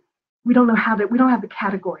don't know how to, we don't have the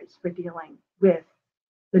categories for dealing with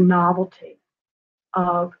the novelty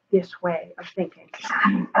of this way of thinking.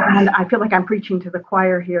 And I feel like I'm preaching to the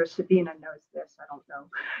choir here. Sabine knows this. I don't know.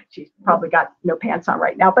 She's probably got no pants on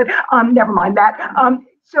right now, but never mind that.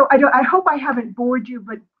 So I hope I haven't bored you,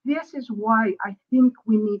 but this is why I think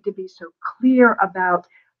we need to be so clear about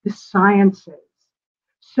the sciences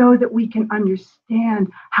so that we can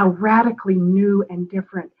understand how radically new and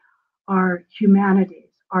different our humanities,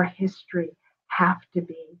 our history have to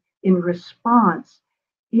be in response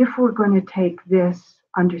if we're going to take this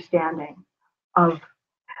understanding of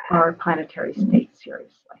our planetary state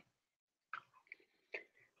seriously.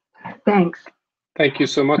 Thanks. Thank you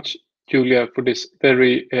so much, Julia, for this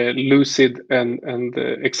very lucid and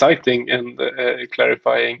exciting and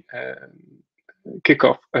clarifying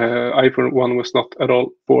kickoff. I, for one, was not at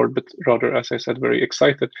all bored, but rather, as I said, very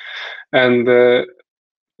excited. And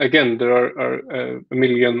again, there are a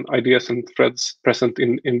million ideas and threads present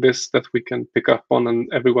in this that we can pick up on,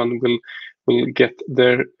 and everyone will get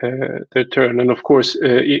their turn. And of course,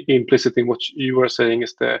 implicit in what you are saying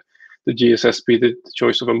is the GSSP, the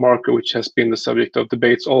choice of a marker, which has been the subject of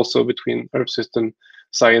debates also between Earth system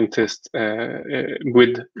scientists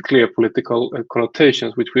with clear political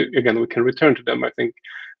connotations, which we can return to them. I think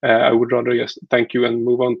I would rather just thank you and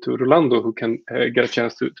move on to Rolando, who can get a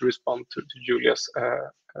chance to respond to Julia's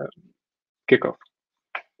kickoff.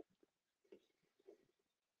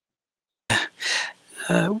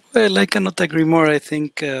 Well, I cannot agree more. I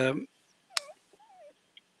think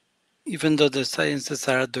even though the sciences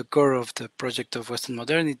are at the core of the project of Western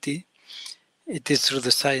modernity, it is through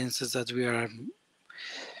the sciences that we are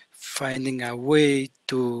finding a way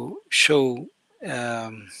to show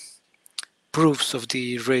proofs of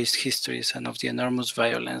the erased histories and of the enormous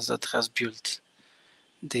violence that has built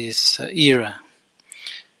this era.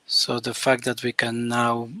 So the fact that we can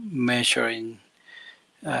now measure in,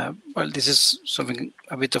 well, this is something,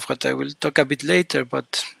 a bit of what I will talk a bit later,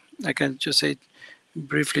 but I can just say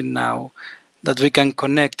briefly now that we can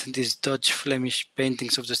connect these Dutch Flemish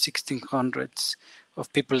paintings of the 1600s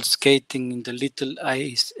of people skating in the Little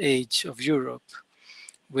Ice Age of Europe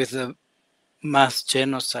with a mass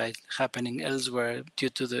genocide happening elsewhere due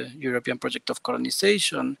to the European project of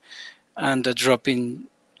colonization and the drop in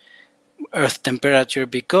Earth temperature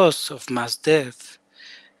because of mass death.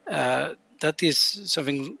 That is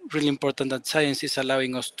something really important that science is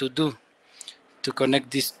allowing us to do, to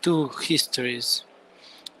connect these two histories,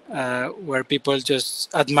 where people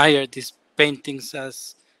just admire these paintings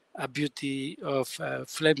as a beauty of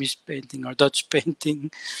Flemish painting or Dutch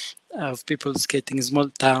painting of people skating in small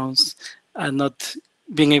towns, and not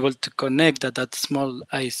being able to connect that that small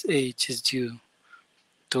ice age is due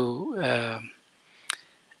to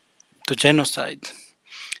genocide.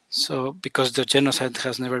 So because the genocide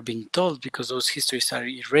has never been told, because those histories are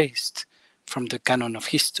erased from the canon of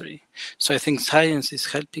history. So I think science is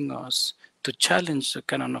helping us to challenge the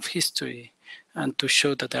canon of history and to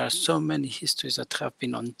show that there are so many histories that have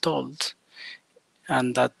been untold,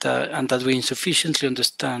 and that we insufficiently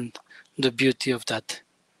understand the beauty of that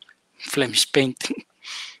Flemish painting.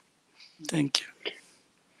 Thank you.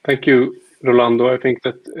 Thank you, Rolando. I think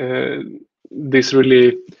that this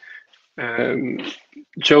really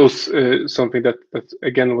shows something that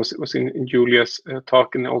again was in Julia's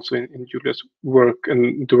talk, and also in Julia's work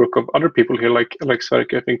and the work of other people here, like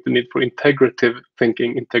Sverker. I think the need for integrative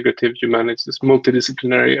thinking, integrative humanities,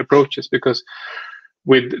 multidisciplinary approaches, because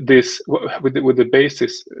with this, with the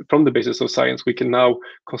basis, from the basis of science, we can now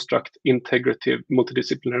construct integrative,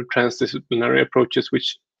 multidisciplinary, transdisciplinary approaches,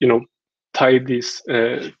 which tied these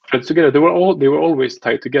threads together. They were always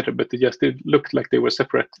tied together, but they looked like they were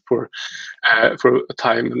separate for a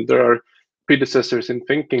time. And there are predecessors in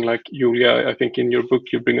thinking, like Julia. I think in your book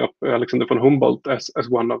you bring up Alexander von Humboldt as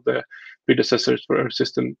one of the predecessors for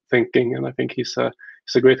system thinking, and I think he's a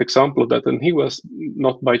great example of that. And he was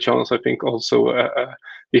not by chance, I think, also a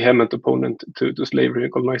vehement opponent to slavery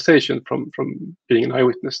and colonization from being an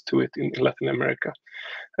eyewitness to it in Latin America.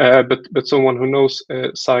 But someone who knows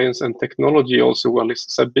science and technology also well is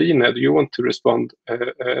Sabine. Do you want to respond,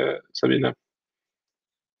 Sabine?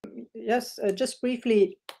 Yes, just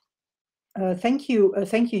briefly. Thank you,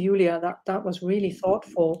 Julia. That was really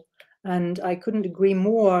thoughtful, and I couldn't agree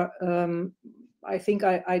more. I think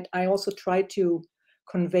I also tried to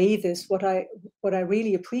convey this. What I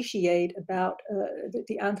really appreciate about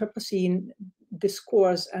the Anthropocene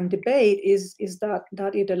discourse and debate is that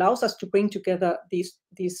it allows us to bring together these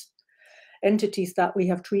entities that we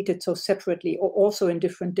have treated so separately, or also in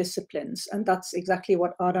different disciplines, and that's exactly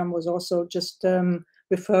what Adam was also just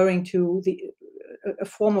referring to, a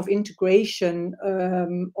form of integration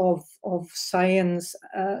of science,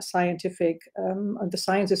 the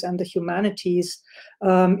sciences and the humanities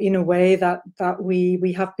in a way that we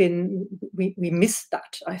missed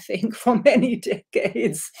that, I think, for many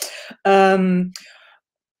decades. And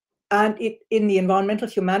in the environmental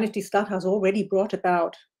humanities, that has already brought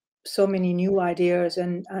about so many new ideas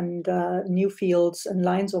and new fields and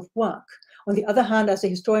lines of work. On the other hand, as a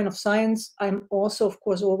historian of science, I'm also, of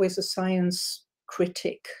course, always a science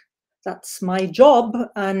critic. That's my job.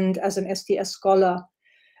 And as an STS scholar,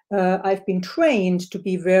 I've been trained to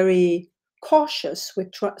be very cautious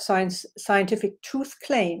with scientific truth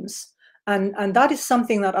claims. And that is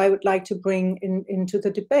something that I would like to bring into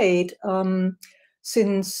the debate,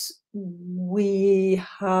 since we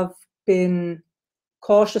have been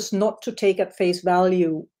cautious not to take at face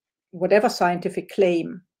value whatever scientific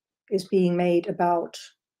claim is being made about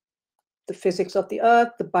the physics of the earth,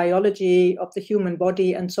 the biology of the human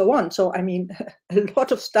body, and so on. So, I mean, a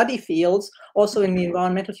lot of study fields, also in the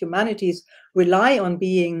environmental humanities, rely on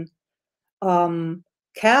being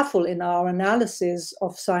careful in our analysis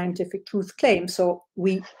of scientific truth claims. So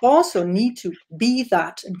we also need to be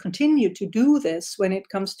that and continue to do this when it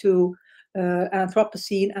comes to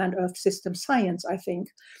Anthropocene and Earth system science, I think.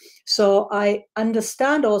 So I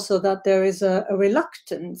understand also that there is a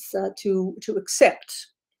reluctance to accept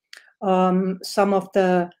some of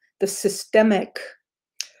the systemic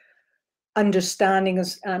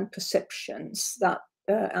understandings and perceptions that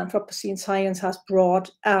Anthropocene science has brought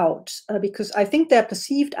out, because I think they're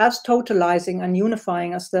perceived as totalizing and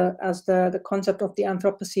unifying as the concept of the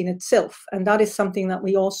Anthropocene itself, and that is something that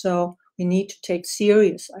we need to take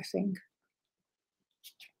serious, I think.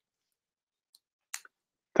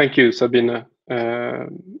 Thank you, Sabine.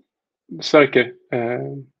 Sverker.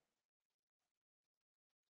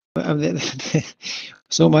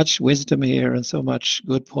 So much wisdom here and so much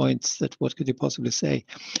good points that what could you possibly say?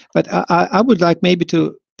 But I would like maybe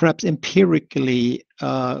to perhaps empirically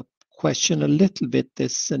question a little bit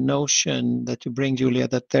this notion that you bring, Julia,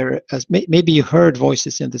 that there, as maybe you heard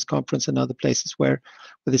voices in this conference and other places where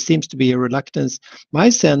there seems to be a reluctance. My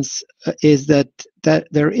sense is that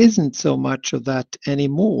there isn't so much of that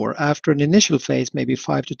anymore. After an initial phase, maybe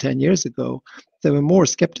 5 to 10 years ago, there were more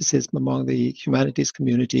skepticism among the humanities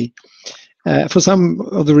community for some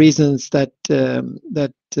of the reasons that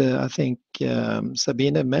I think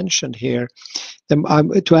Sabine mentioned here.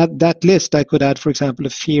 To add that list, I could add, for example, a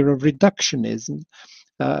fear of reductionism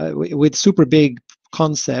with super big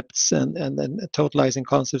concepts and totalizing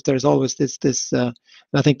concepts. There's always this and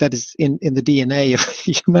I think that is in the DNA of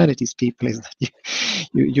humanities people, is that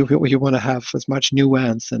you want to have as much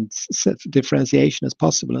nuance and differentiation as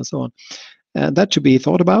possible and so on. And that should be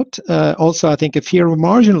thought about. Also, I think a fear of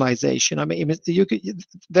marginalization. I mean,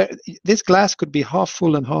 this glass could be half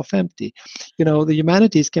full and half empty. You know, the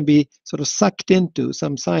humanities can be sort of sucked into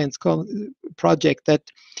some science project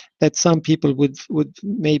that some people would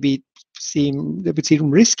maybe seem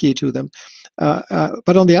risky to them.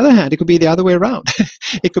 But on the other hand, it could be the other way around.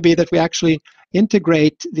 It could be that we actually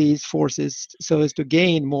integrate these forces so as to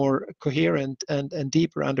gain more coherent and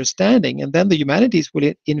deeper understanding, and then the humanities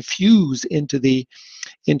will infuse into the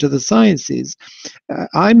sciences.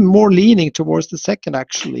 I'm more leaning towards the second,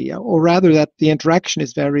 actually, or rather that the interaction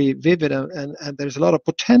is very vivid and there's a lot of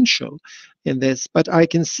potential in this, but I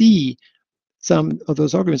can see some of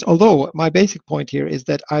those arguments. Although my basic point here is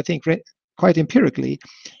that I think quite empirically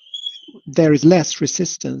there is less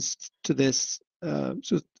resistance to this,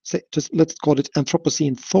 let's call it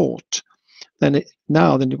Anthropocene thought.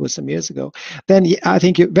 now than it was some years ago. Then I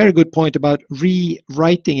think a very good point about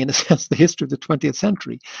rewriting, in a sense, the history of the 20th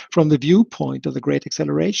century from the viewpoint of the Great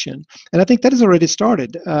Acceleration. And I think that has already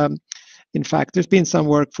started. In fact, there's been some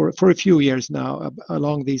work for a few years now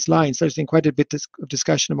along these lines. There's been quite a bit of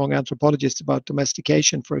discussion among anthropologists about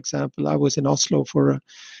domestication, for example. I was in Oslo for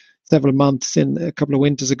several months a couple of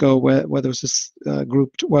winters ago where there was this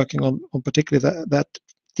group working on particularly that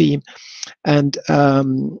theme. And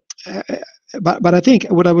but I think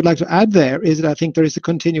what I would like to add there is that I think there is a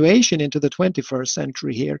continuation into the 21st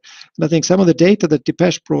century here. And I think some of the data that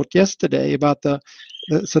Depeche brought yesterday about the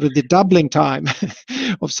sort of the doubling time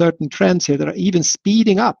of certain trends here that are even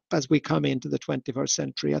speeding up as we come into the 21st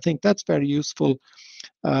century. I think that's very useful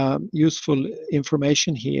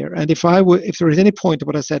information here. And if there is any point of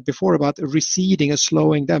what I said before about a receding, a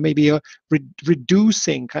slowing down, maybe a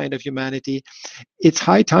reducing kind of humanity, it's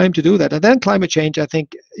high time to do that. And then climate change, I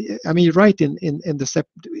think, I mean, you're right in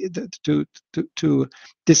to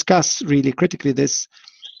discuss really critically this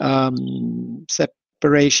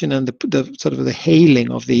separation and the sort of the hailing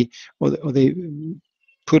of the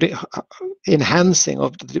enhancing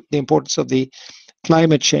of the importance of the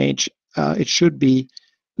climate change.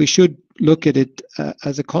 We should look at it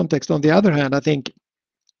as a context. On the other hand, I think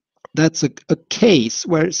that's a case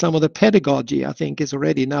where some of the pedagogy, I think, is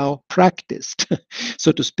already now practiced,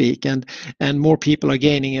 so to speak, and more people are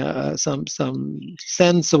gaining some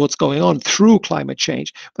sense of what's going on through climate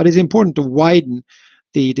change. But it's important to widen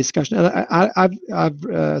the discussion. And I've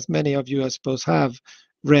as many of you, I suppose, have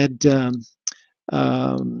read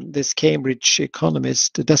this Cambridge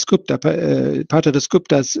economist Dasgupta, Pata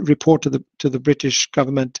Dasgupta's report to the British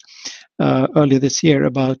government earlier this year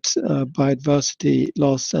about biodiversity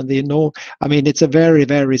loss and I mean, it's a very,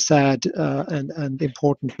 very sad and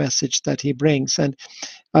important message that he brings. And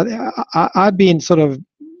I've been sort of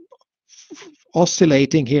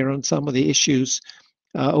oscillating here on some of the issues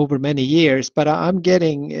over many years, but I'm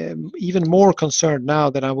getting even more concerned now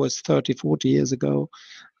than I was 30, 40 years ago.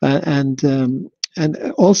 And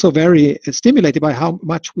also very stimulated by how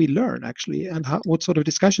much we learn, actually, and what sort of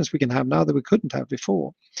discussions we can have now that we couldn't have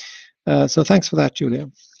before. So thanks for that,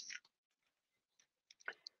 Julia.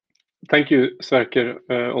 Thank you, Sverker,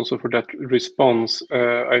 also for that response.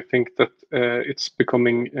 I think that it's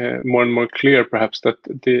becoming more and more clear, perhaps, that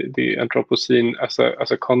the Anthropocene as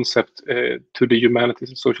a concept to the humanities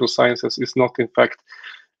and social sciences is not, in fact,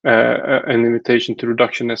 an invitation to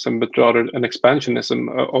reductionism, but rather an expansionism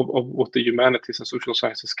of what the humanities and social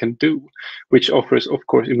sciences can do, which offers, of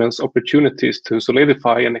course, immense opportunities to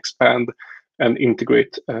solidify and expand and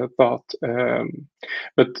integrate thought.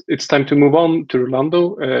 But it's time to move on to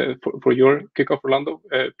Rolando for your kickoff. Rolando,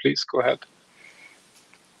 please go ahead.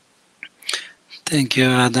 Thank you,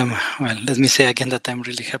 Adam. Well, let me say again that I'm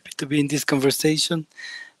really happy to be in this conversation.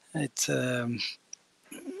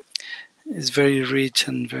 It's very rich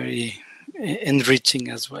and very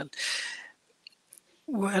enriching as well.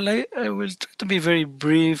 Well, I will try to be very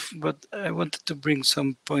brief, but I wanted to bring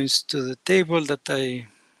some points to the table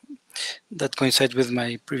that coincide with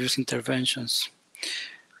my previous interventions.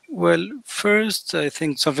 Well, first, I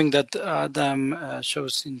think something that Adam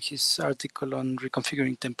shows in his article on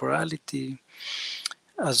reconfiguring temporality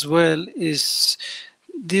as well is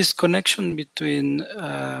this connection between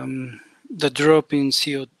the drop in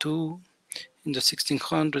CO2 in the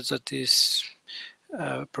 1600s that is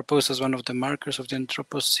proposed as one of the markers of the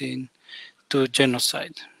Anthropocene to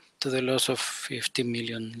genocide, to the loss of 50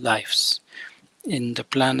 million lives in the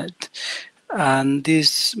planet. And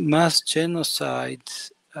this mass genocide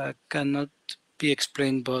cannot be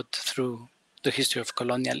explained but through the history of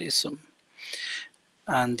colonialism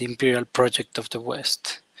and the imperial project of the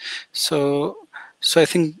West. So I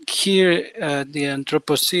think here the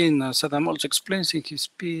Anthropocene, as Adam also explains in his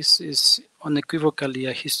piece, is unequivocally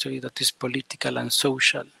a history that is political and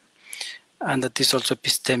social, and that is also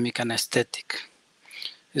epistemic and aesthetic.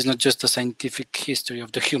 It's not just a scientific history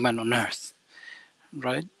of the human on Earth,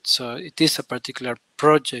 right? So it is a particular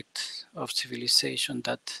project of civilization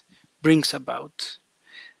that brings about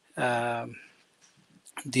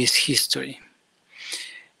this history.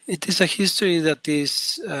 It is a history that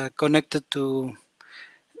is connected to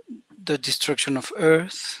the destruction of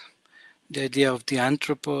Earth, the idea of the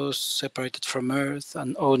Anthropos separated from Earth,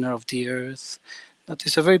 an owner of the Earth. That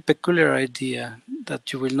is a very peculiar idea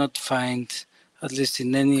that you will not find, at least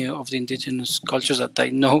in any of the indigenous cultures that I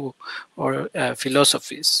know, or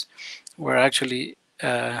philosophies, where actually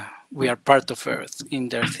we are part of Earth in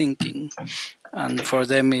their thinking. And for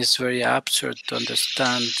them it's very absurd to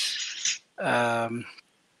understand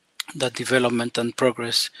that development and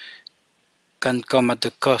progress can come at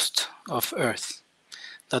the cost of Earth.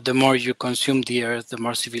 That the more you consume the Earth, the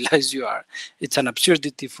more civilized you are. It's an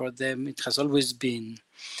absurdity for them. It has always been.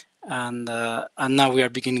 And now we are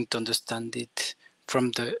beginning to understand it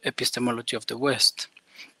from the epistemology of the West.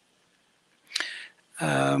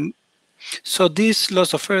 So this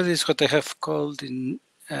loss of Earth is what I have called in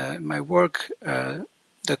my work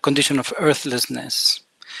the condition of earthlessness.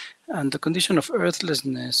 And the condition of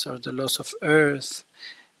earthlessness, or the loss of Earth,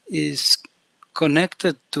 is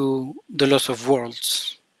connected to the loss of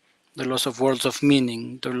worlds of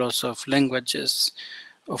meaning, the loss of languages,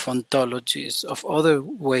 of ontologies, of other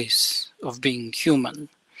ways of being human.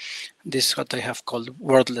 This is what I have called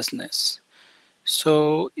worldlessness.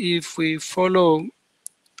 So if we follow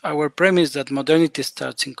our premise that modernity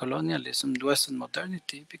starts in colonialism, Western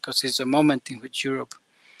modernity, because it's a moment in which Europe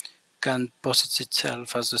can posit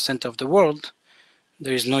itself as the center of the world,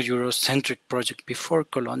 there is no Eurocentric project before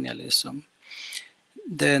colonialism,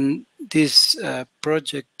 then this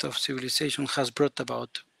project of civilization has brought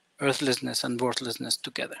about earthlessness and worthlessness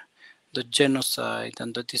together, the genocide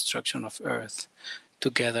and the destruction of Earth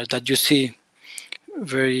together, that you see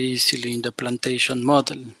very easily in the plantation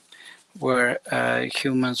model, where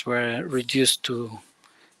humans were reduced to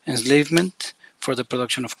enslavement for the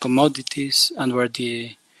production of commodities, and where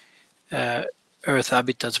the Earth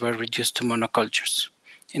habitats were reduced to monocultures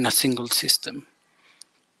in a single system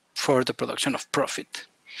for the production of profit.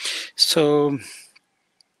 So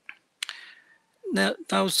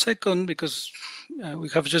now second, because we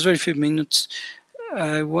have just very few minutes,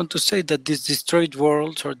 I want to say that these destroyed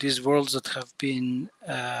worlds, or these worlds that have been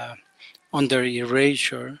under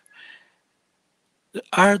erasure,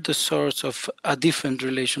 are the source of a different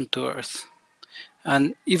relation to Earth.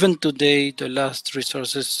 And even today, the last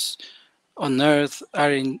resources on Earth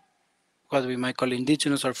are in what we might call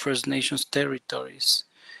indigenous or First Nations territories.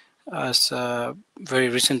 As very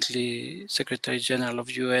recently Secretary General of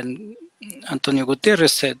UN Antonio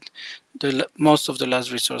Guterres said, most of the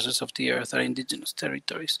last resources of the Earth are indigenous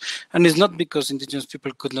territories. And it's not because indigenous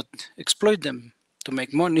people could not exploit them to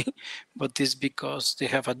make money, but it's because they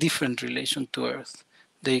have a different relation to Earth.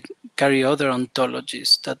 They carry other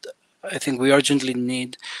ontologies that I think we urgently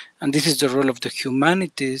need. And this is the role of the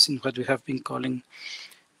humanities in what we have been calling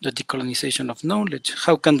the decolonization of knowledge.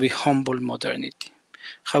 How can we humble modernity?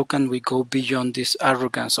 How can we go beyond this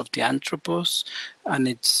arrogance of the Anthropos and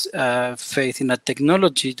its faith in a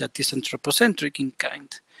technology that is anthropocentric in kind,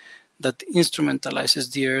 that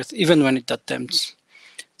instrumentalizes the Earth even when it attempts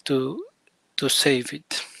to save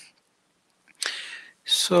it?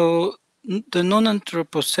 So the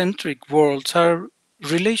non-anthropocentric worlds are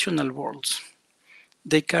relational worlds.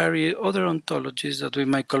 They carry other ontologies that we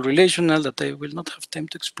might call relational, that I will not have time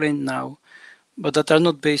to explain now, but that are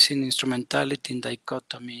not based in instrumentality, in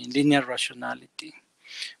dichotomy, in linear rationality,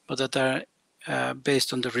 but that are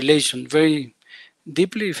based on the relation. Very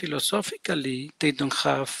deeply philosophically, they don't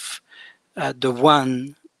have the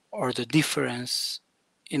one or the difference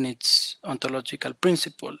in its ontological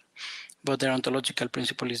principle, but their ontological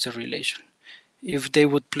principle is the relation. If they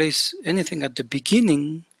would place anything at the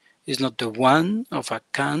beginning, it's not the one of a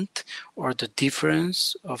Kant or the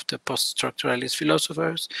difference of the post-structuralist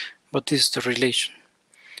philosophers, but it's the relation.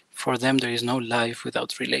 For them, there is no life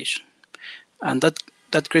without relation. And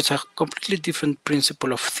that creates a completely different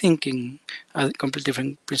principle of thinking, a completely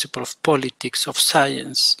different principle of politics, of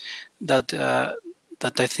science, that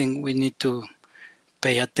I think we need to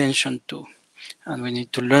pay attention to, and we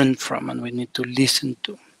need to learn from, and we need to listen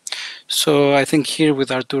to. So I think here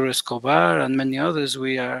with Arturo Escobar and many others,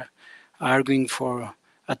 we are arguing for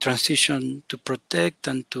a transition to protect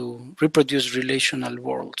and to reproduce relational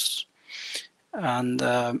worlds, and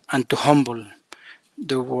to humble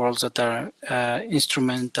the worlds that are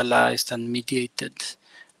instrumentalized and mediated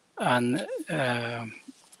and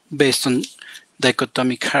based on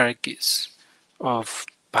dichotomic hierarchies of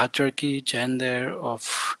patriarchy, gender,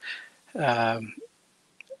 of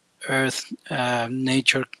earth,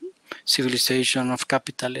 nature, civilization, of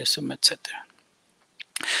capitalism, etc.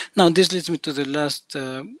 Now, this leads me to the last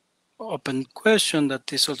open question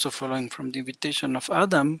that is also following from the invitation of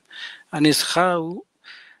Adam, and is how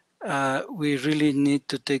we really need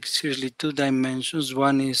to take seriously two dimensions.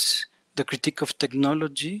 One is the critique of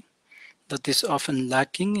technology that is often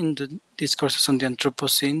lacking in the discourses on the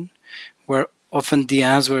Anthropocene, where often the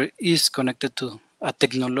answer is connected to a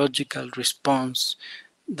technological response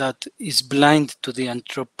that is blind to the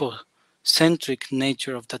anthropocentric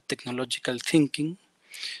nature of that technological thinking.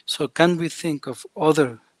 So can we think of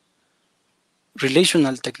other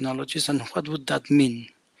relational technologies, and what would that mean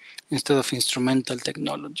instead of instrumental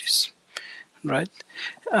technologies? right?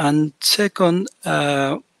 And second,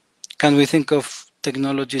 can we think of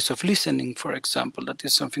technologies of listening, for example? That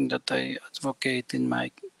is something that I advocate in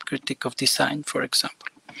my critique of design, for example.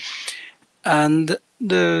 And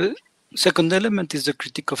the second element is the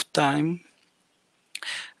critique of time.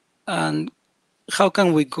 And how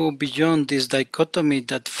can we go beyond this dichotomy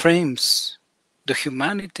that frames the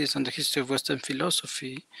humanities and the history of Western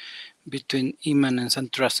philosophy between immanence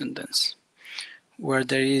and transcendence, where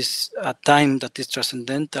there is a time that is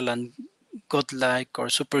transcendental and godlike or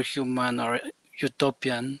superhuman or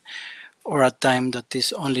utopian, or a time that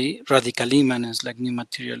is only radical immanence like new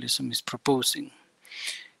materialism is proposing?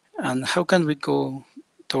 And how can we go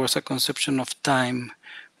towards a conception of time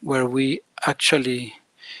where we actually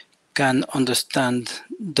can understand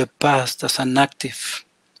the past as an active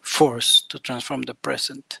force to transform the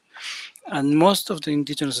present? And most of the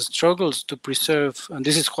indigenous struggles to preserve, and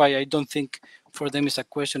this is why I don't think for them it's a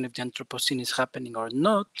question if the Anthropocene is happening or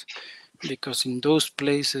not, because in those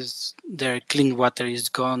places their clean water is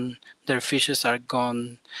gone, their fishes are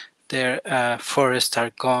gone, their forests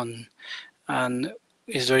are gone, and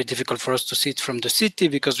it's very difficult for us to see it from the city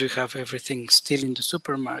because we have everything still in the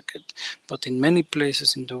supermarket. But in many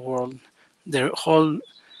places in the world, their whole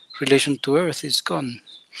relation to earth is gone.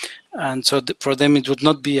 And so for them, it would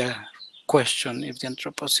not be a question if the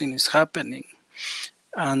Anthropocene is happening.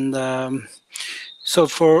 And so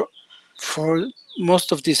for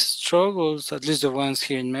most of these struggles, at least the ones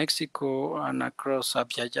here in Mexico and across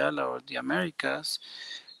Abya Yala or the Americas,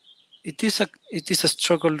 it is a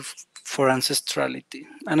struggle for ancestrality.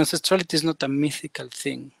 And ancestrality is not a mythical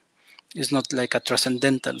thing. It's not like a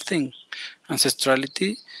transcendental thing.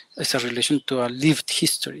 Ancestrality is a relation to a lived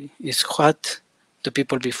history. It's what the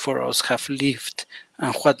people before us have lived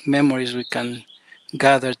and what memories we can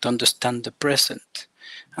gather to understand the present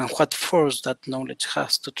and what force that knowledge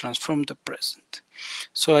has to transform the present.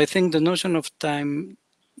 So I think the notion of time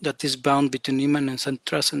that is bound between immanence and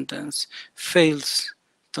transcendence fails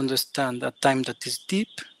to understand a time that is deep,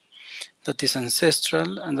 that is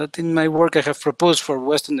ancestral, and that in my work I have proposed for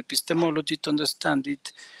Western epistemology to understand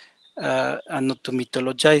it and not to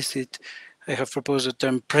mythologize it. I have proposed the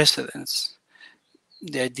term precedence,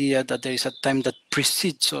 the idea that there is a time that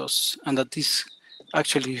precedes us and that is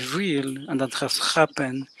actually real and that has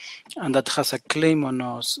happened and that has a claim on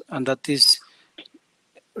us and that is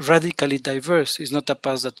radically diverse. Is not a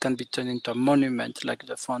past that can be turned into a monument like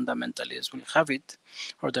the fundamentalists will have it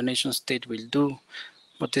or the nation state will do,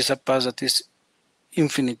 but it's a past that is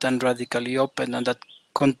infinite and radically open and that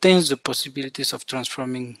contains the possibilities of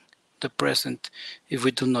transforming the present if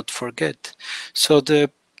we do not forget. So the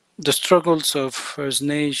struggles of First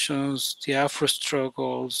Nations, the Afro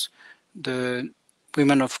struggles, the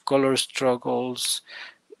women of color struggles,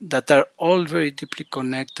 that are all very deeply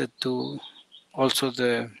connected to also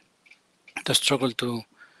the struggle to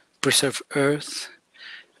preserve Earth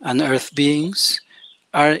and Earth beings,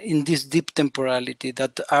 are in this deep temporality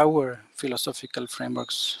that our philosophical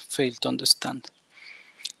frameworks fail to understand.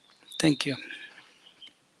 Thank you.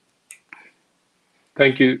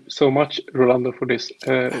 Thank you so much, Rolando, for this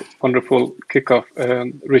wonderful kickoff,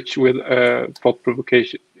 rich with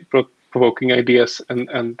thought-provoking ideas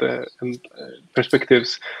and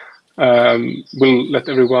perspectives. We'll let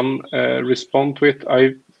everyone respond to it.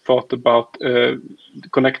 I thought about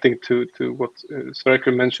connecting to what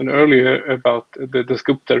Sverker mentioned earlier about the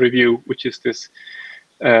Dasgupta review, which is this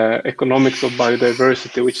economics of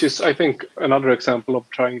biodiversity, which is, I think, another example of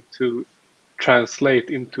trying to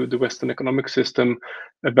translate into the Western economic system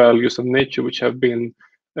values of nature, which have been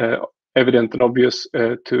evident and obvious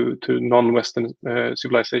to non-Western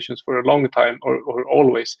civilizations for a long time or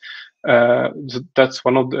always. So that's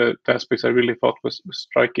one of the aspects I really thought was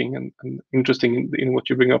striking and interesting in what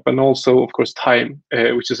you bring up, and also, of course, time,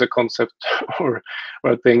 which is a concept or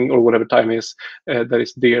a thing or whatever time is that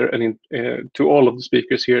is dear and to all of the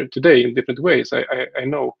speakers here today in different ways. I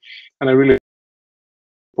know, and I really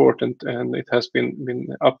important, and it has been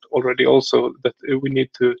up already also, that we need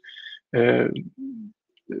to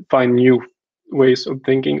find new ways of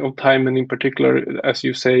thinking of time, and in particular, as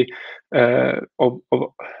you say, of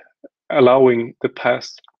allowing the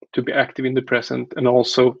past to be active in the present and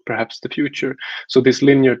also perhaps the future. So this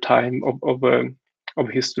linear time of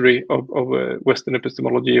history of Western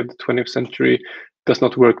epistemology of the 20th century does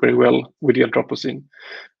not work very well with the Anthropocene.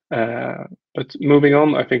 But moving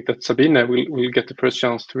on, I think that Sabine will get the first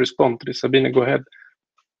chance to respond to this. Sabine, go ahead.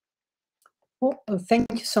 Oh, thank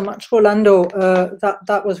you so much, Rolando.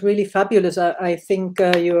 That was really fabulous. I think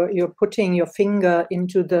you're putting your finger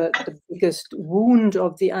into the biggest wound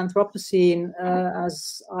of the Anthropocene,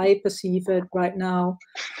 as I perceive it right now.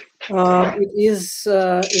 It is, in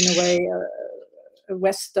a way, a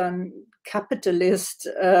Western capitalist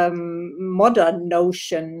modern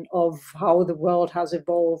notion of how the world has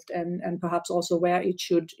evolved, and perhaps also where it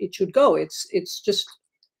should go.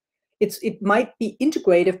 It might be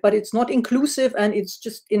integrative, but it's not inclusive, and it's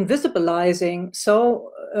just invisibilizing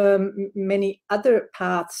so many other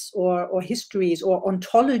paths or histories or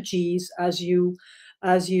ontologies, as you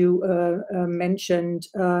mentioned,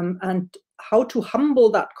 and how to humble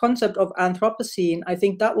that concept of Anthropocene. I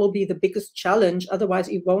think that will be the biggest challenge. Otherwise,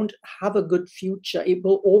 it won't have a good future. It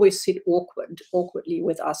will always sit awkwardly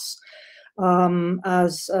with us.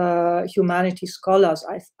 As humanity scholars,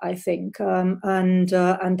 I think, and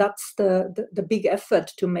that's the big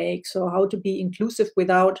effort to make. So how to be inclusive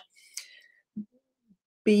without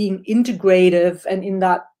being integrative, and in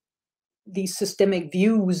that these systemic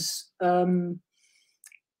views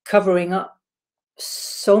covering up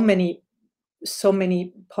so many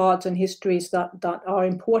parts and histories that are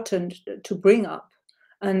important to bring up,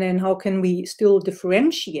 and then how can we still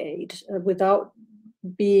differentiate without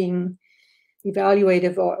being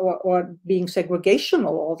evaluative or being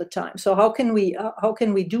segregational all the time. So how can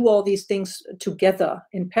we do all these things together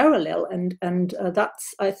in parallel? And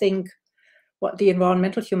that's, I think, what the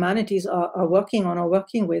environmental humanities are working on or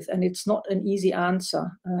working with, and it's not an easy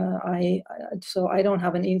answer. So I don't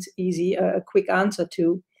have an easy, quick answer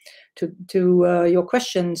to your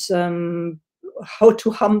questions. How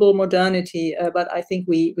to humble modernity, but I think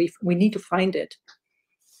we need to find it.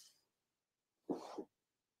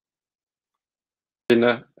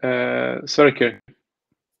 Sverker.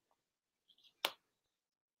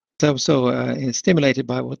 I was so stimulated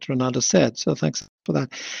by what Rolando said, so thanks for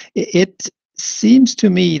that. It seems to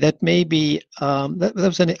me that maybe that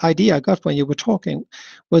was an idea I got when you were talking,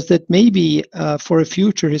 was that maybe for a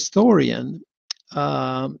future historian,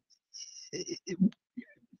 the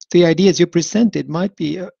ideas you presented might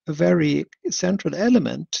be a very central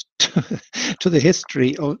element to the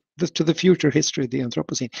history of to the future history of the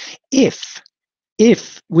Anthropocene,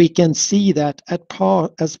 if we can see that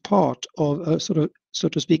as part of a sort of, so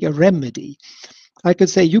to speak, a remedy. I could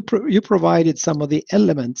say you provided some of the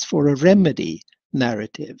elements for a remedy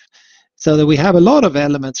narrative, so that we have a lot of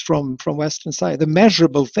elements from Western side, the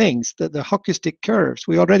measurable things, the hockey stick curves.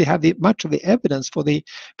 We already have much of the evidence for the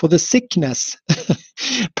sickness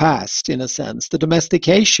past, in a sense, the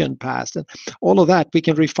domestication past, and all of that. We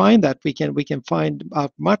can refine that. We can find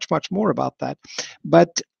out much more about that.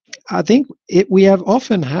 But I think we have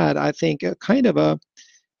often had, I think, a kind of a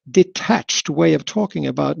detached way of talking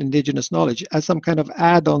about indigenous knowledge as some kind of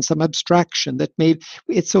add-on, some abstraction that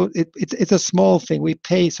it's a small thing. We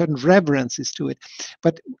pay certain reverences to it,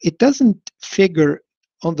 but it doesn't figure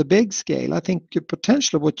on the big scale. I think the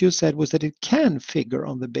potential of what you said was that it can figure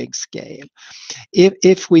on the big scale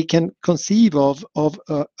if we can conceive of a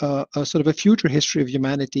sort of a future history of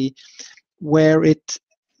humanity where it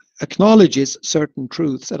acknowledges certain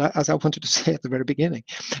truths, as I wanted to say at the very beginning,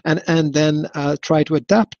 and then try to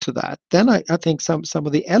adapt to that. Then I think some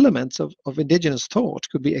of the elements of indigenous thought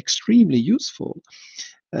could be extremely useful.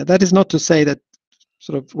 That is not to say that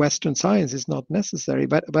sort of Western science is not necessary,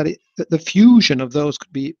 but the fusion of those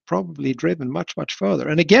could be probably driven much further.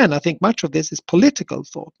 And again, I think much of this is political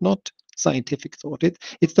thought, not scientific thought.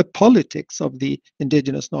 It's the politics of the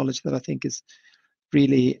indigenous knowledge that I think is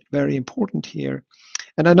really very important here.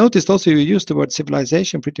 And I noticed also you use the word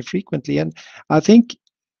civilization pretty frequently, and I think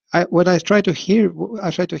I try to hear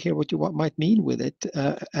what you might mean with it,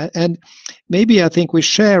 and maybe I think we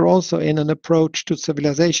share also in an approach to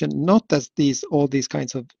civilization, not as all these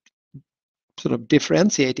kinds of sort of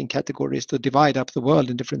differentiating categories to divide up the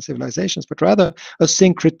world in different civilizations, but rather a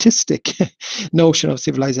syncretistic notion of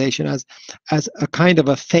civilization as a kind of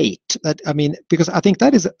a fate. That, I mean, because I think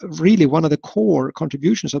that is really one of the core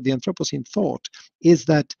contributions of the Anthropocene thought, is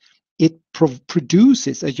that it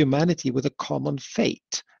produces a humanity with a common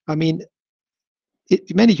fate. I mean,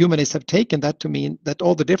 many humanists have taken that to mean that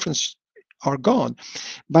all the differences are gone,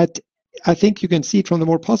 but I think you can see it from the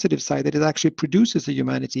more positive side, that it actually produces a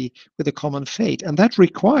humanity with a common fate. And that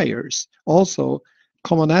requires also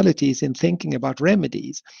commonalities in thinking about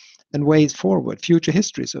remedies and ways forward, future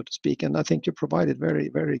history, so to speak. And I think you provided very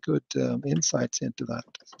good insights into that.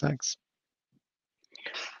 Thanks.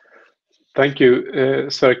 Thank you,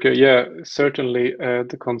 Sverker. Yeah, certainly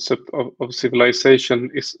the concept of civilization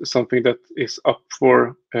is something that is up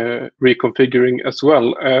for reconfiguring as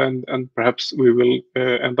well, and perhaps we will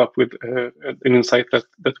end up with an insight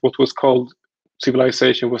that what was called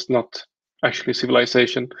civilization was not actually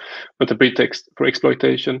civilization, but a pretext for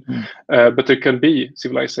exploitation. But there can be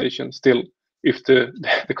civilization still if the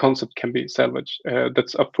concept can be salvaged.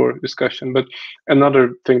 That's up for discussion. But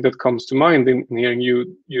another thing that comes to mind in hearing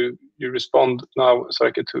you respond now,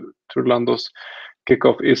 Sverker, to Rolando's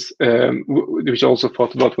kickoff is, which I also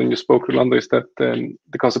thought about when you spoke, Rolando, is that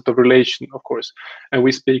the concept of relation, of course, and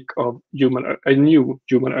we speak of a new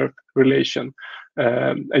human-Earth relation,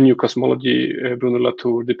 a new cosmology. Bruno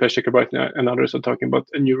Latour, Dipesh Chakrabarty, and others are talking about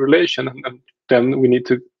a new relation, and then we need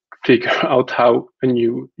to figure out how a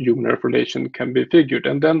new human-Earth relation can be figured.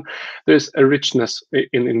 And then there's a richness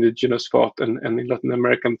in indigenous thought and in Latin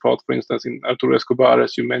American thought, for instance, in Arturo Escobar,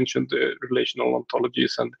 as you mentioned, relational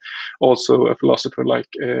ontologies, and also a philosopher like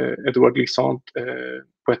Edouard Glissant,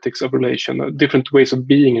 poetics of relation, different ways of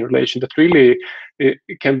being in relation that really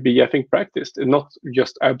can be, I think, practiced, and not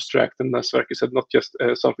just abstract, and as Sverker said, not just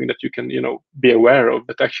something that you can, be aware of,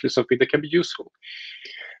 but actually something that can be useful.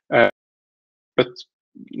 But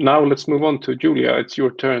now let's move on to Julia. It's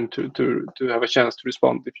your turn to have a chance to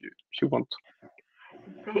respond if you want.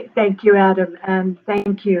 Thank you, Adam, and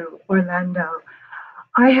thank you, Rolando.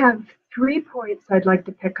 I have 3 points I'd like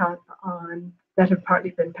to pick up on that have partly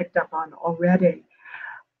been picked up on already.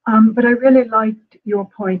 But I really liked your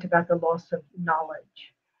point about the loss of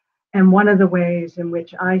knowledge. And one of the ways in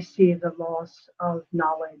which I see the loss of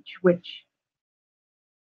knowledge, which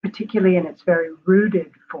particularly in its very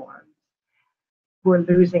rooted form, we're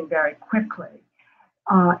losing very quickly,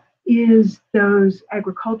 is those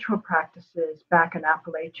agricultural practices back in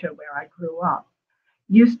Appalachia where I grew up.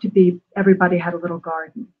 Used to be everybody had a little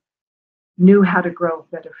garden, knew how to grow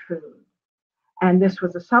better food. And this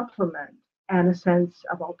was a supplement and a sense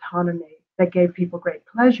of autonomy that gave people great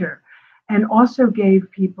pleasure and also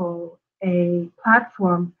gave people a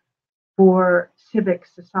platform for civic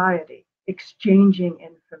society, exchanging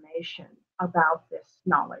information about this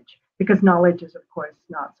knowledge. Because knowledge is, of course,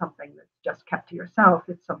 not something that's just kept to yourself.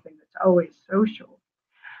 It's something that's always social.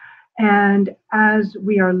 And as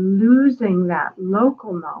we are losing that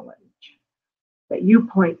local knowledge that you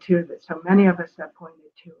point to, that so many of us have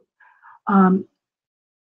pointed to,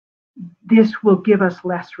 this will give us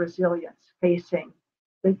less resilience facing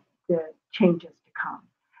the changes to come.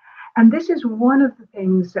 And this is one of the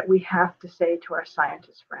things that we have to say to our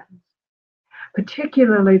scientist friends,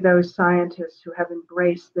 particularly those scientists who have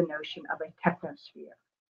embraced the notion of a technosphere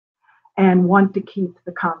and want to keep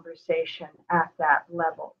the conversation at that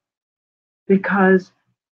level. Because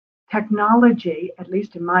technology, at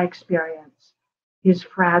least in my experience, is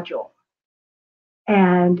fragile.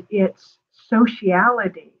 And its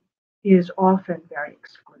sociality is often very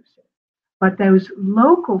exclusive. But those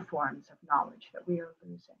local forms of knowledge that we are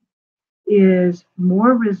losing is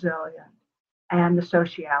more resilient, and the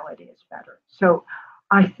sociality is better. So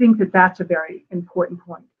I think that that's a very important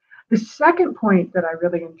point. The second point that I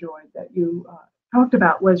really enjoyed that you talked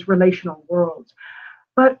about was relational worlds.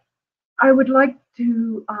 But I would like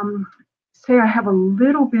to say I have a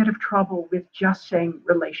little bit of trouble with just saying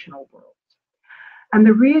relational worlds. And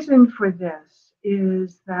the reason for this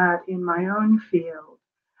is that in my own field,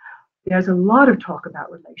 there's a lot of talk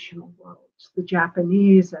about relational worlds. The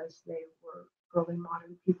Japanese, as they were early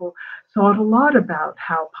modern people, thought a lot about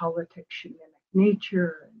how politics should mimic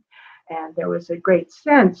nature. And there was a great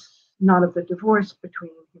sense, not of the divorce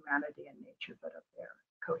between humanity and nature, but of their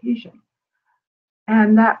cohesion.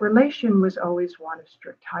 And that relation was always one of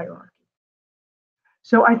strict hierarchy.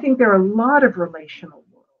 So I think there are a lot of relational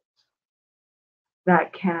worlds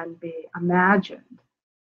that can be imagined,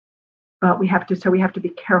 but we have to be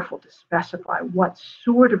careful to specify what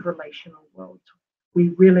sort of relational worlds we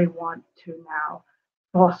really want to now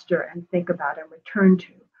foster and think about and return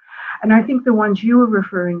to. And I think the ones you were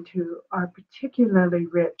referring to are particularly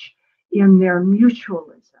rich in their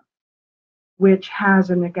mutualism, which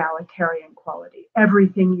has an egalitarian quality.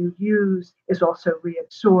 Everything you use is also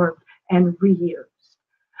reabsorbed and reused,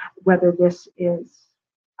 whether this is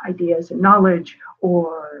ideas and knowledge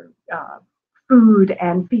or food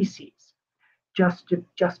and feces, just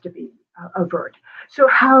to be overt. So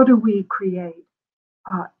how do we create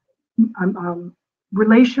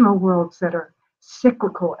relational worlds that are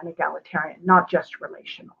cyclical and egalitarian, not just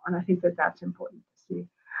relational? And I think that that's important to see.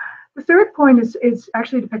 The third point is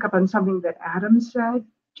actually to pick up on something that Adam said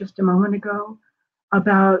just a moment ago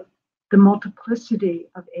about the multiplicity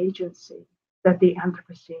of agency that the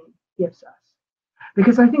Anthropocene gives us.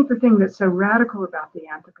 Because I think the thing that's so radical about the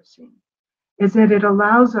Anthropocene is that it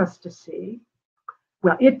allows us to see,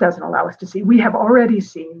 well, it doesn't allow us to see, we have already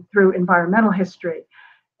seen through environmental history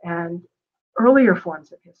and earlier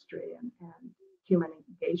forms of history and human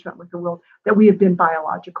engagement with the world that we have been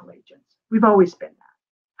biological agents. We've always been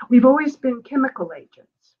that. We've always been chemical agents.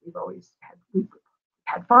 We've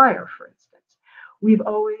had fire, for instance. We've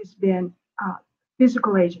always been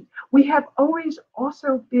physical agents. We have always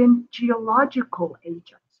also been geological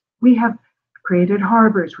agents. We have created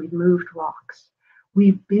harbors, we've moved rocks.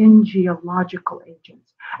 We've been geological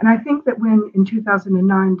agents. And I think that when in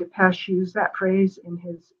 2009, Depeche used that phrase in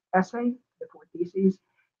his essay, The Four Theses,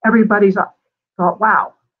 everybody thought,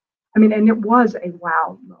 wow. I mean, and it was a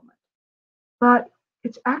wow moment. But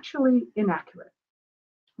it's actually inaccurate.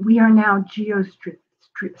 We are now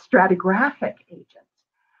geostratigraphic agents.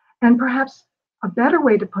 And perhaps a better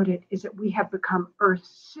way to put it is that we have become Earth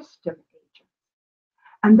system agents.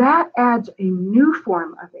 And that adds a new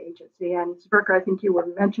form of agency. And Sverker, I think you were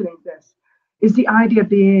mentioning this, is the idea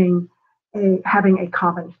being having a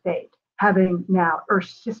common fate, having now Earth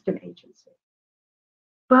system agency.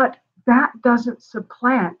 But that doesn't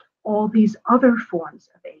supplant all these other forms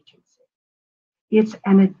of agency. It's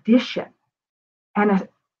an addition, and it's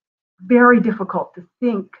very difficult to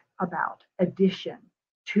think about addition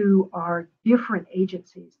to our different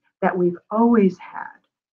agencies that we've always had.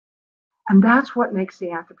 And that's what makes the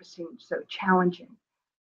Anthropocene so challenging,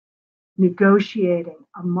 negotiating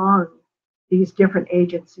among these different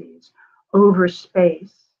agencies over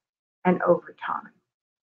space and over time.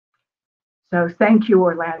 So thank you,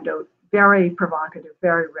 Rolando. Very provocative,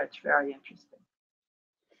 very rich, very interesting.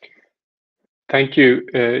 Thank you,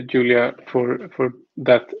 Julia, for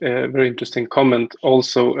that very interesting comment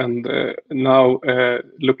also. And now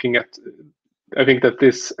looking at, I think that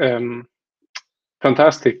this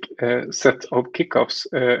fantastic set of kickoffs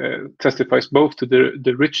testifies both to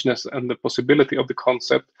the richness and the possibility of the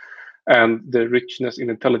concept and the richness in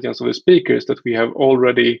intelligence of the speakers, that we have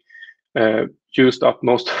already used up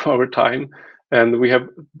most of our time. And we have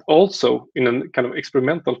also, in a kind of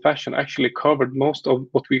experimental fashion, actually covered most of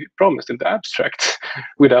what we promised in the abstract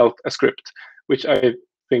without a script, which I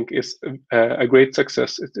think is a great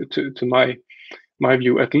success to my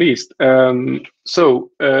view, at least. So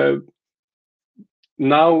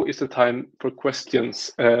now is the time for questions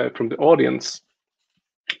from the audience.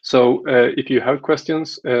 So if you have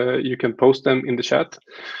questions, you can post them in the chat.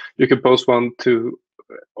 You can post one to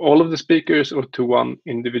all of the speakers or to one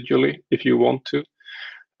individually if you want to,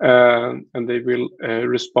 and they will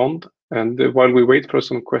respond. And while we wait for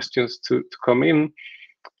some questions to come in,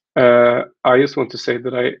 I just want to say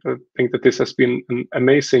that I think that this has been an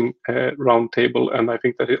amazing roundtable, and I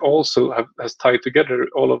think that it also has tied together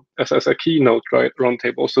all of, as a keynote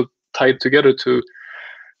roundtable, also tied together to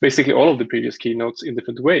basically all of the previous keynotes in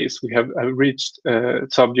different ways. We have reached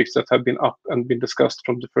subjects that have been up and been discussed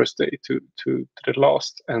from the first day to the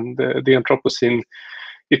last. And the Anthropocene,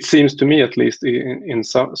 it seems to me, at least in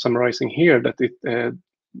summarizing here, that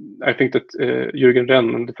I think that Jürgen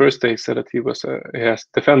Renn on the first day said that he has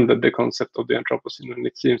defended the concept of the Anthropocene, and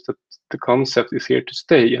it seems that the concept is here to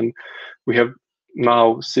stay. And we have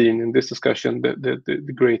now seen in this discussion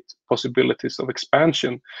the great possibilities of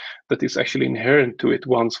expansion that is actually inherent to it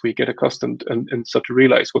once we get accustomed and start to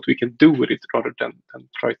realize what we can do with it, rather than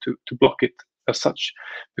try to block it as such,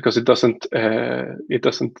 because it doesn't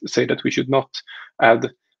say that we should not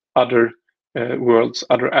add other worlds,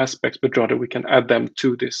 other aspects, but rather we can add them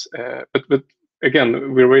to this. But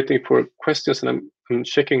again, we're waiting for questions, and I'm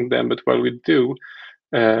checking them. But while we do,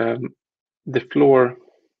 the floor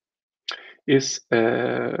is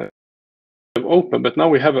open. But now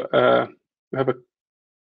we have a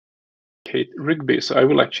Kate Rigby, so I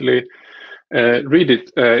will actually read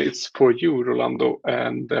it. It's for you, Rolando,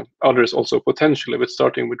 and others also potentially. But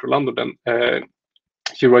starting with Rolando, then.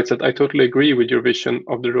 She writes that I totally agree with your vision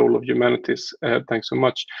of the role of humanities. Thanks so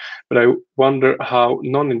much. But I wonder how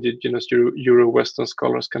non-Indigenous Euro-Western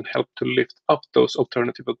scholars can help to lift up those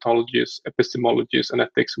alternative ontologies, epistemologies, and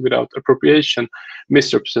ethics without appropriation,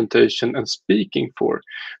 misrepresentation, and speaking for.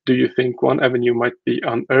 Do you think one avenue might be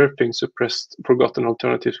unearthing suppressed, forgotten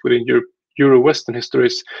alternatives within Euro-Western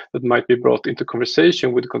histories that might be brought into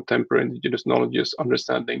conversation with contemporary Indigenous knowledges,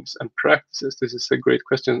 understandings, and practices? This is a great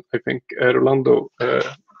question. I think, Rolando,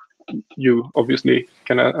 you obviously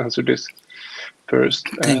can answer this first.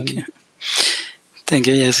 Thank you. Thank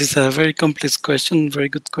you. Yes, it's a very complex question, very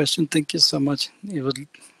good question. Thank you so much. It would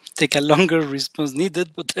take a longer response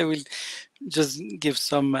needed, but I will just give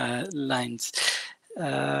some lines.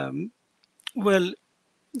 Well,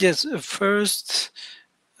 yes, first,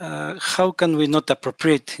 how can we not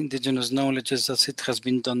appropriate indigenous knowledges as it has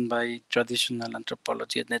been done by traditional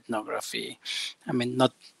anthropology and ethnography? I mean,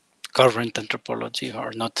 not current anthropology,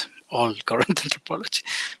 or not all current anthropology,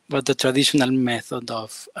 but the traditional method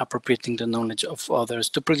of appropriating the knowledge of others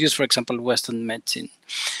to produce, for example, Western medicine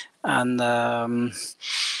and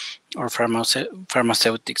or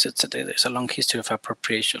pharmaceutics, etc. There's a long history of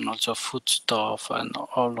appropriation, also foodstuff and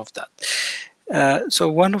all of that. So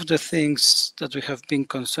one of the things that we have been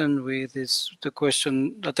concerned with is the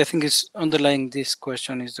question that I think is underlying this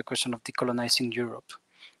question is the question of decolonizing Europe.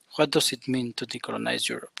 What does it mean to decolonize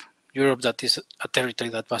Europe? Europe that is a territory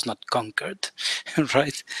that was not conquered,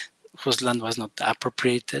 right? Whose land was not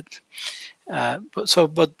appropriated.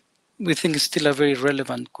 But we think it's still a very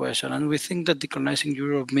relevant question. And we think that decolonizing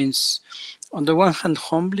Europe means, on the one hand,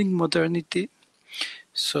 humbling modernity,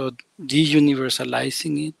 so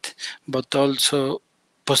de-universalizing it, but also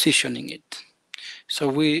positioning it. So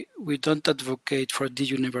we don't advocate for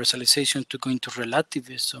de-universalization to go into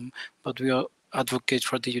relativism, but we advocate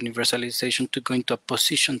for the universalization to go into a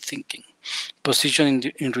position thinking, position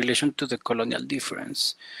in relation to the colonial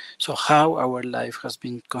difference. So how our life has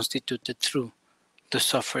been constituted through the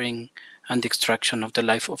suffering and the extraction of the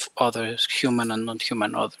life of others, human and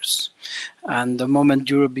non-human others. And the moment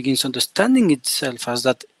Europe begins understanding itself as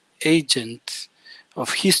that agent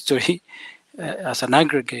of history, as an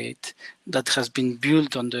aggregate that has been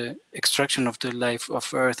built on the extraction of the life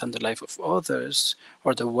of Earth and the life of others,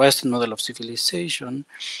 or the Western model of civilization,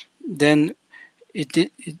 then it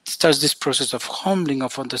starts this process of humbling,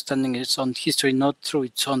 of understanding its own history, not through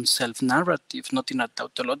its own self-narrative, not in a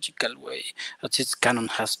tautological way, as its canon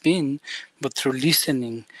has been, but through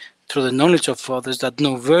listening, through the knowledge of others that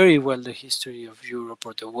know very well the history of Europe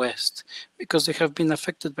or the West, because they have been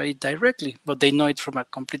affected by it directly, but they know it from a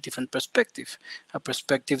completely different perspective, a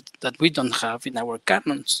perspective that we don't have in our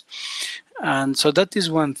canons. And so that is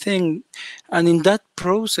one thing. And in that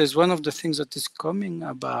process, one of the things that is coming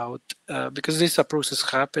about, because this is a process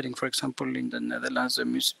happening, for example, in the Netherlands,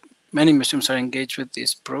 many museums are engaged with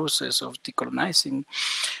this process of decolonizing,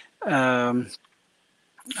 and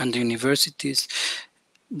the universities.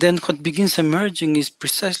 Then what begins emerging is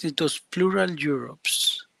precisely those plural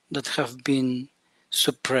Europes that have been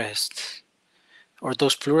suppressed, or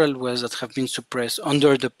those plural Wests that have been suppressed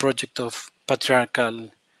under the project of patriarchal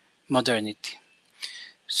modernity.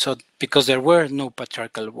 So because there were no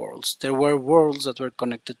patriarchal worlds, there were worlds that were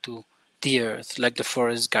connected to the earth, like the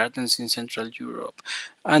forest gardens in Central Europe,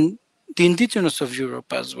 and the indigenous of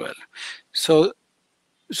Europe as well. So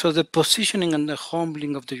the positioning and the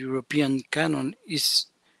humbling of the European canon is,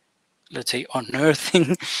 let's say,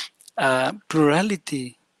 unearthing a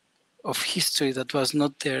plurality of history that was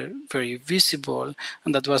not there, very visible,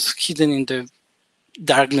 and that was hidden in the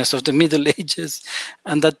darkness of the Middle Ages,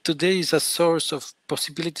 and that today is a source of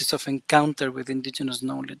possibilities of encounter with indigenous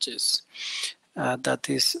knowledges. That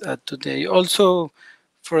is today. Also,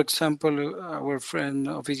 for example, our friend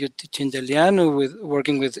Ovidio Tindeliano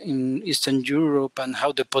working in Eastern Europe, and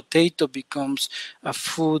how the potato becomes a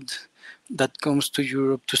food that comes to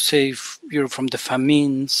Europe to save Europe from the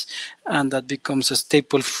famines, and that becomes a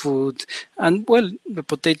staple food. And well, the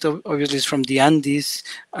potato obviously is from the Andes,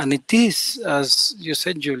 and it is, as you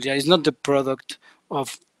said, Julia, it's not the product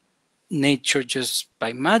of nature just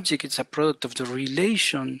by magic. It's a product of the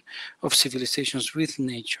relation of civilizations with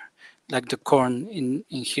nature, like the corn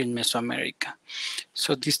here in Mesoamerica.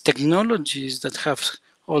 So these technologies that have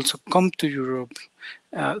also come to Europe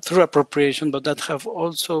through appropriation, but that have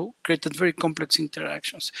also created very complex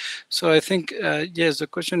interactions. So I think, yes, the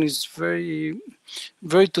question is very,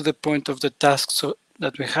 very to the point of the task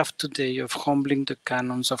that we have today of humbling the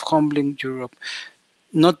canons, of humbling Europe,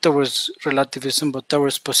 not towards relativism, but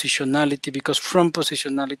towards positionality, because from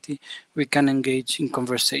positionality, we can engage in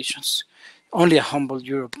conversations. Only a humble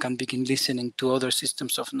Europe can begin listening to other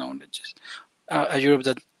systems of knowledge. A Europe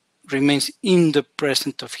that remains in the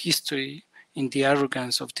present of history, in the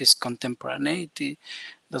arrogance of this contemporaneity.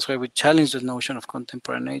 That's why we challenge the notion of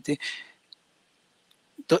contemporaneity.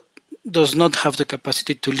 Does not have the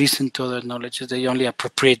capacity to listen to other knowledges, they only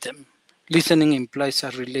appropriate them. Listening implies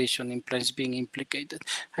a relation, implies being implicated.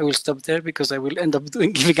 I will stop there because I will end up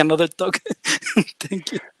giving another talk.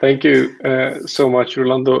 Thank you. Thank you so much,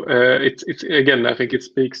 Rolando. It's again, I think it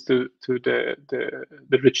speaks to the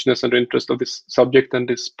richness and the interest of this subject and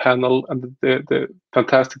this panel, and the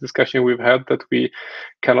fantastic discussion we've had that we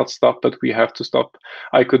cannot stop, but we have to stop.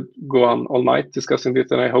 I could go on all night discussing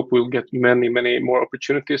this, and I hope we'll get many more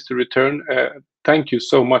opportunities to return. Thank you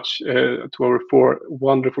so much to our 4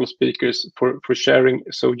 wonderful speakers for sharing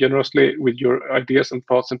so generously with your ideas and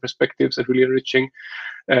thoughts and perspectives, and really enriching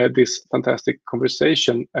this fantastic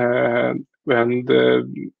conversation. And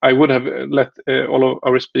I would have let all of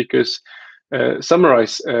our speakers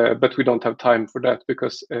summarize, but we don't have time for that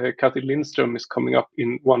because Kati Lindström is coming up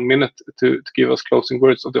in 1 minute to give us closing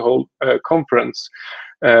words of the whole conference.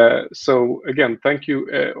 So again, thank you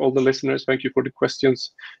all the listeners. Thank you for the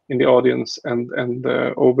questions in the audience, and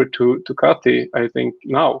over to Kati, I think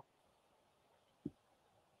now.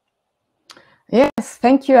 Yes,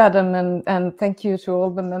 thank you, Adam, and thank you to all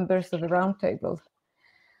the members of the roundtable.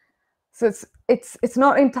 So it's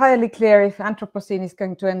not entirely clear if Anthropocene is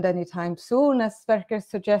going to end anytime soon, as Sverker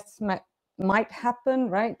suggests might happen,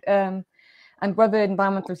 right? And whether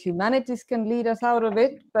environmental humanities can lead us out of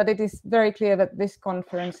it, but it is very clear that this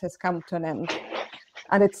conference has come to an end,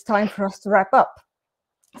 and it's time for us to wrap up.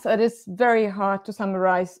 So it is very hard to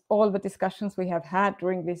summarize all the discussions we have had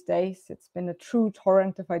during these days. It's been a true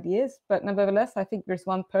torrent of ideas, but nevertheless, I think there's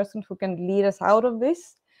one person who can lead us out of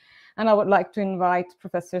this, and I would like to invite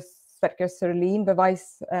Professor Sverker Sörlin, the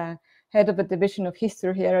Vice Head of the Division of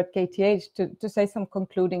History here at KTH, to say some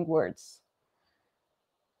concluding words.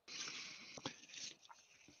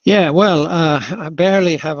 Yeah, well,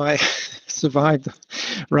 barely have I survived the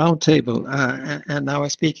roundtable, and now I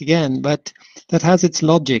speak again, but that has its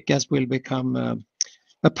logic, as will become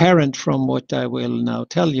apparent from what I will now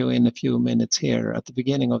tell you in a few minutes here at the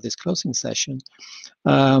beginning of this closing session.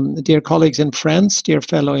 Dear colleagues and friends, dear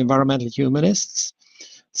fellow environmental humanists,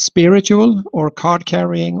 spiritual or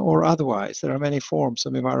card-carrying or otherwise, there are many forms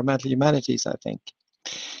of environmental humanities, I think.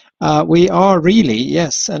 We are really,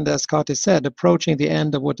 yes, and as Kati said, approaching the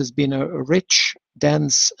end of what has been a rich,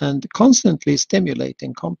 dense, and constantly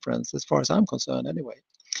stimulating conference, as far as I'm concerned anyway.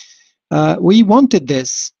 We wanted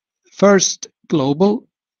this first global,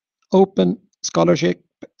 open scholarship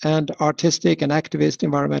and artistic and activist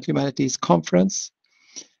environmental humanities conference,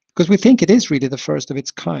 because we think it is really the first of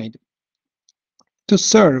its kind. To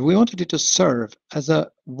serve, we wanted it to serve as a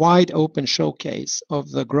wide open showcase of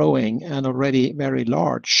the growing and already very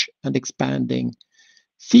large and expanding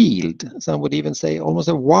field. Some would even say almost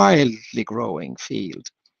a wildly growing field.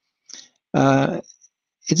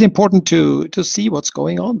 It's important to see what's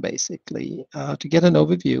going on, basically, to get an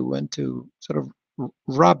overview and to sort of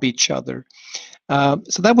rub each other.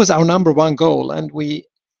 So that was our #1 goal, and we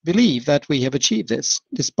believe that we have achieved this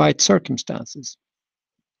despite circumstances.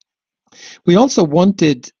 We also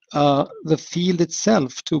wanted the field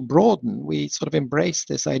itself to broaden. We sort of embraced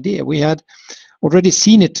this idea. We had already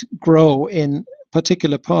seen it grow in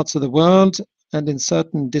particular parts of the world and in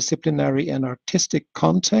certain disciplinary and artistic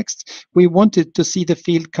contexts. We wanted to see the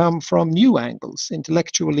field come from new angles,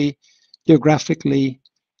 intellectually, geographically,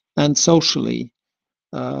 and socially.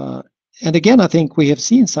 And again, I think we have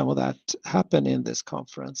seen some of that happen in this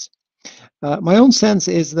conference. My own sense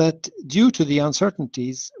is that due to the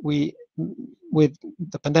uncertainties with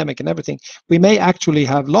the pandemic and everything, we may actually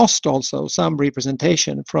have lost also some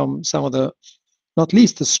representation from some of the, not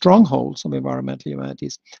least the strongholds of environmental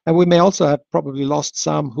humanities. And we may also have probably lost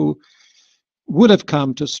some who would have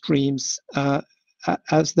come to streams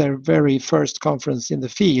as their very first conference in the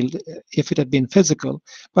field if it had been physical,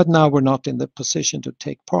 but now we're not in the position to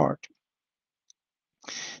take part.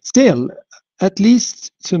 Still, at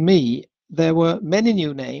least to me, there were many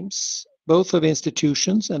new names, both of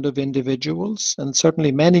institutions and of individuals, and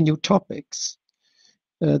certainly many new topics.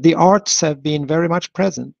 The arts have been very much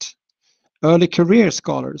present. Early career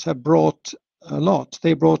scholars have brought a lot.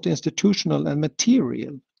 They brought institutional and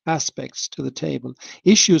material aspects to the table.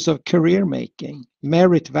 Issues of career making,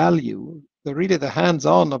 merit value, really the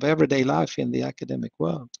hands-on of everyday life in the academic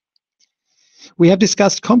world. We have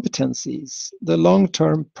discussed competencies, the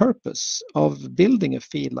long-term purpose of building a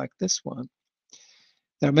field like this one.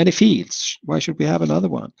 There are many fields. Why should we have another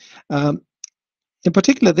one? In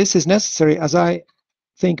particular, this is necessary, as I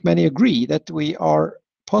think many agree, that we are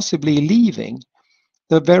possibly leaving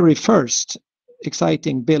the very first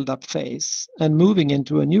exciting build-up phase and moving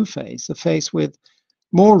into a new phase, a phase with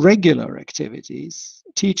more regular activities,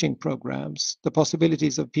 teaching programs, the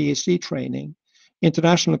possibilities of PhD training,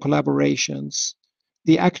 international collaborations,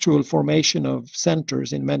 the actual formation of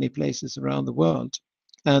centers in many places around the world,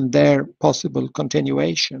 and their possible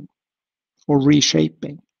continuation or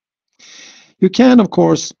reshaping. You can, of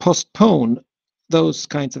course, postpone those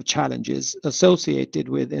kinds of challenges associated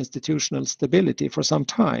with institutional stability for some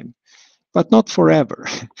time. but not forever.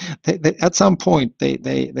 At some point,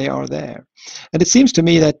 they are there. And it seems to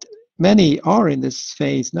me that many are in this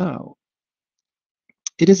phase now.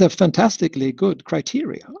 It is a fantastically good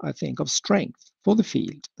criteria, I think, of strength for the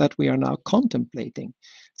field that we are now contemplating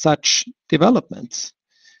such developments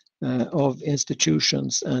of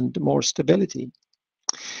institutions and more stability.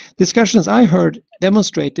 Discussions I heard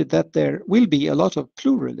demonstrated that there will be a lot of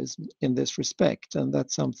pluralism in this respect, and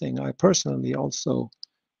that's something I personally also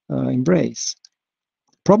embrace.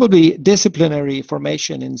 Probably disciplinary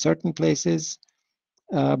formation in certain places,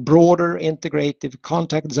 broader integrative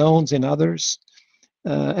contact zones in others,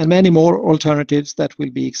 and many more alternatives that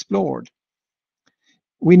will be explored.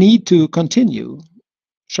 We need to continue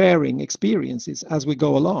sharing experiences as we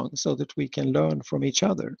go along so that we can learn from each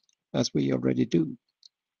other, as we already do.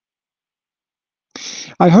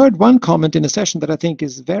 I heard one comment in a session that I think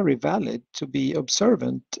is very valid to be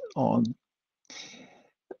observant on.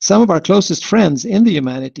 Some of our closest friends in the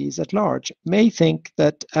humanities at large may think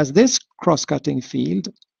that as this cross-cutting field,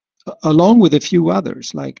 along with a few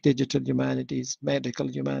others like digital humanities, medical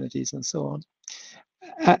humanities, and so on,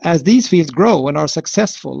 as these fields grow and are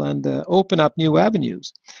successful and open up new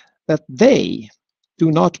avenues, that they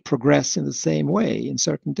do not progress in the same way in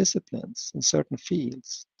certain disciplines, in certain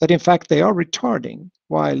fields, that in fact they are retarding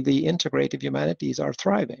while the integrative humanities are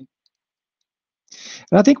thriving.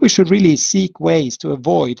 And I think we should really seek ways to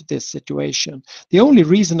avoid this situation. The only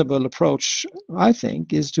reasonable approach, I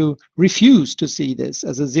think, is to refuse to see this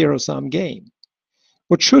as a zero-sum game.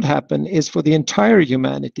 What should happen is for the entire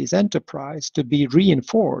humanities enterprise to be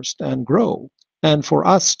reinforced and grow, and for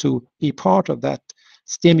us to be part of that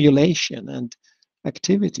stimulation and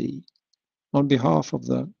activity on behalf of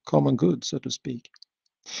the common good, so to speak.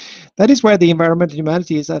 That is where the environmental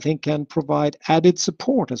humanities, I think, can provide added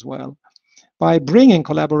support as well, by bringing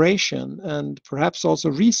collaboration and perhaps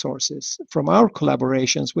also resources from our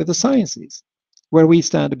collaborations with the sciences, where we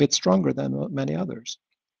stand a bit stronger than many others.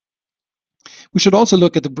 We should also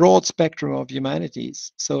look at the broad spectrum of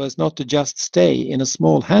humanities so as not to just stay in a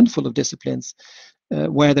small handful of disciplines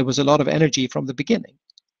where there was a lot of energy from the beginning,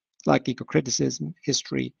 like eco-criticism,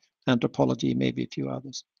 history, anthropology, maybe a few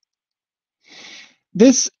others.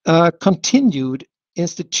 This continued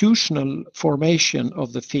institutional formation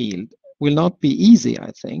of the field will not be easy,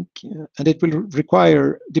 I think, and it will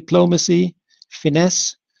require diplomacy,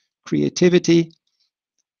 finesse, creativity,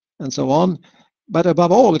 and so on. But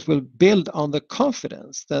above all, it will build on the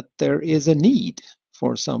confidence that there is a need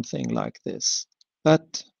for something like this,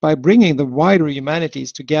 that by bringing the wider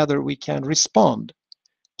humanities together, we can respond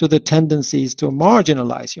to the tendencies to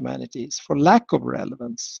marginalize humanities for lack of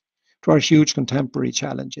relevance to our huge contemporary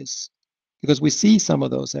challenges, because we see some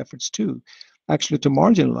of those efforts too, actually to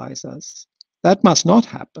marginalize us. That must not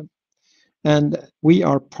happen. And we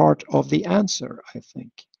are part of the answer, I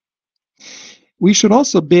think. We should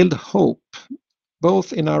also build hope,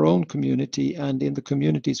 both in our own community and in the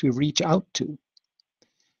communities we reach out to.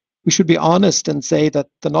 We should be honest and say that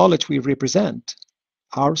the knowledge we represent,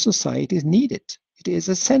 our societies need it. It is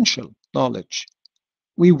essential knowledge.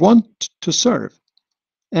 We want to serve,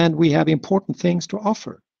 and we have important things to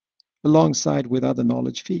offer alongside with other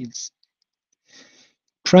knowledge fields.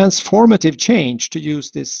 Transformative change, to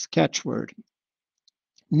use this catchword,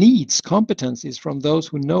 needs competencies from those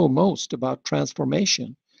who know most about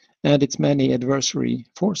transformation and its many adversary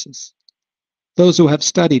forces. Those who have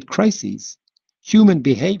studied crises, human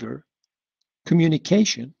behavior,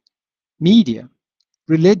 communication, media,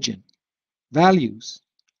 religion, values,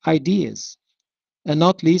 ideas, and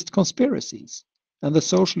not least conspiracies, and the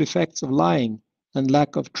social effects of lying and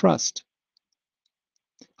lack of trust.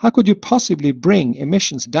 How could you possibly bring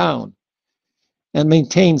emissions down and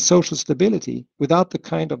maintain social stability without the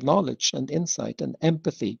kind of knowledge and insight and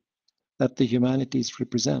empathy that the humanities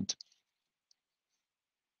represent?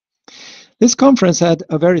 This conference had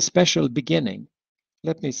a very special beginning.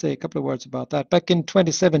 Let me say a couple of words about that. Back in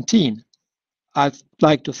 2017, I'd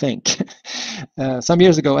like to think, some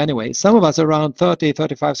years ago anyway, some of us, around 30,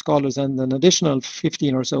 35 scholars and an additional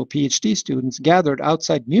 15 or so PhD students, gathered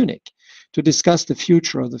outside Munich to discuss the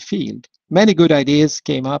future of the field. Many good ideas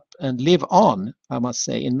came up and live on, I must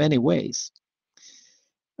say, in many ways.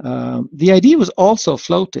 The idea was also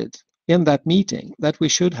floated in that meeting that we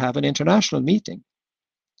should have an international meeting.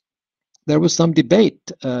 There was some debate,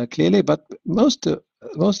 clearly, but most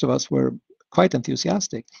of us were quite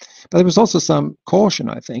enthusiastic. But there was also some caution,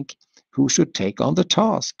 I think, who should take on the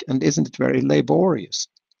task, and isn't it very laborious?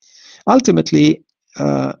 Ultimately,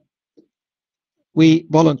 we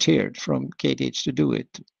volunteered from KTH to do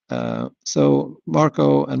it, So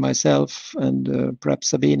Marco and myself and perhaps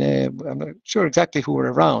Sabine, I'm not sure exactly who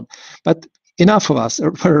were around, but enough of us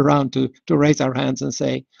were around to raise our hands and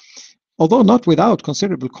say, although not without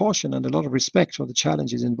considerable caution and a lot of respect for the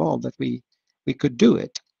challenges involved, that we could do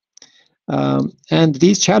it. And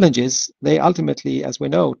these challenges, they ultimately, as we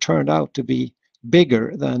know, turned out to be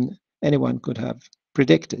bigger than anyone could have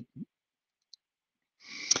predicted.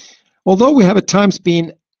 Although we have at times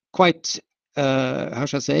been quite, how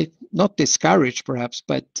shall I say, not discouraged perhaps,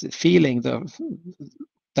 but feeling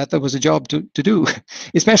that there was a job to do,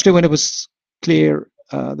 especially when it was clear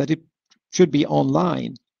that it should be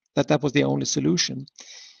online, that was the only solution.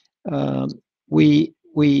 We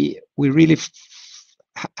really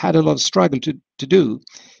had a lot of struggle to do,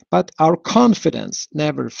 but our confidence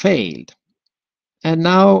never failed. And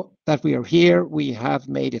now that we are here, we have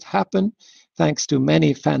made it happen, thanks to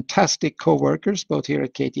many fantastic co-workers, both here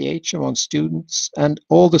at KTH, among students, and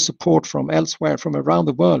all the support from elsewhere, from around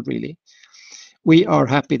the world, really. We are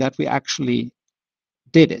happy that we actually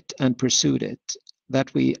did it and pursued it,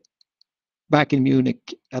 that we, back in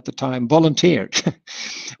Munich at the time, volunteered.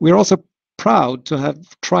 We're also proud to have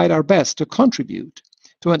tried our best to contribute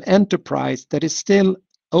to an enterprise that is still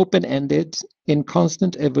open-ended, in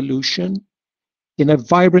constant evolution, in a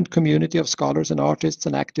vibrant community of scholars and artists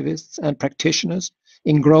and activists and practitioners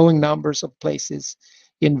in growing numbers of places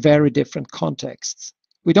in very different contexts.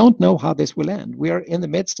 We don't know how this will end. We are in the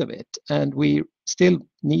midst of it, and we still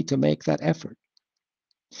need to make that effort.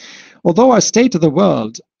 Although our state of the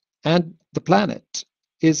world and the planet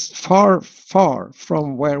is far, far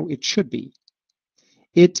from where it should be,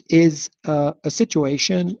 it is a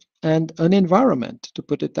situation and an environment, to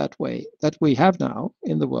put it that way, that we have now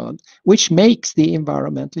in the world, which makes the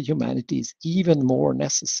environmental humanities even more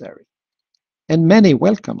necessary. And many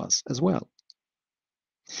welcome us as well.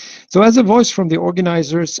 So as a voice from the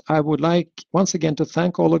organizers, I would like once again to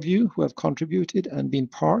thank all of you who have contributed and been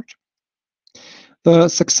part. The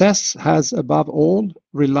success has above all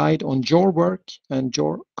relied on your work and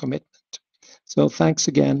your commitment. So thanks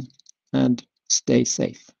again and stay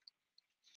safe.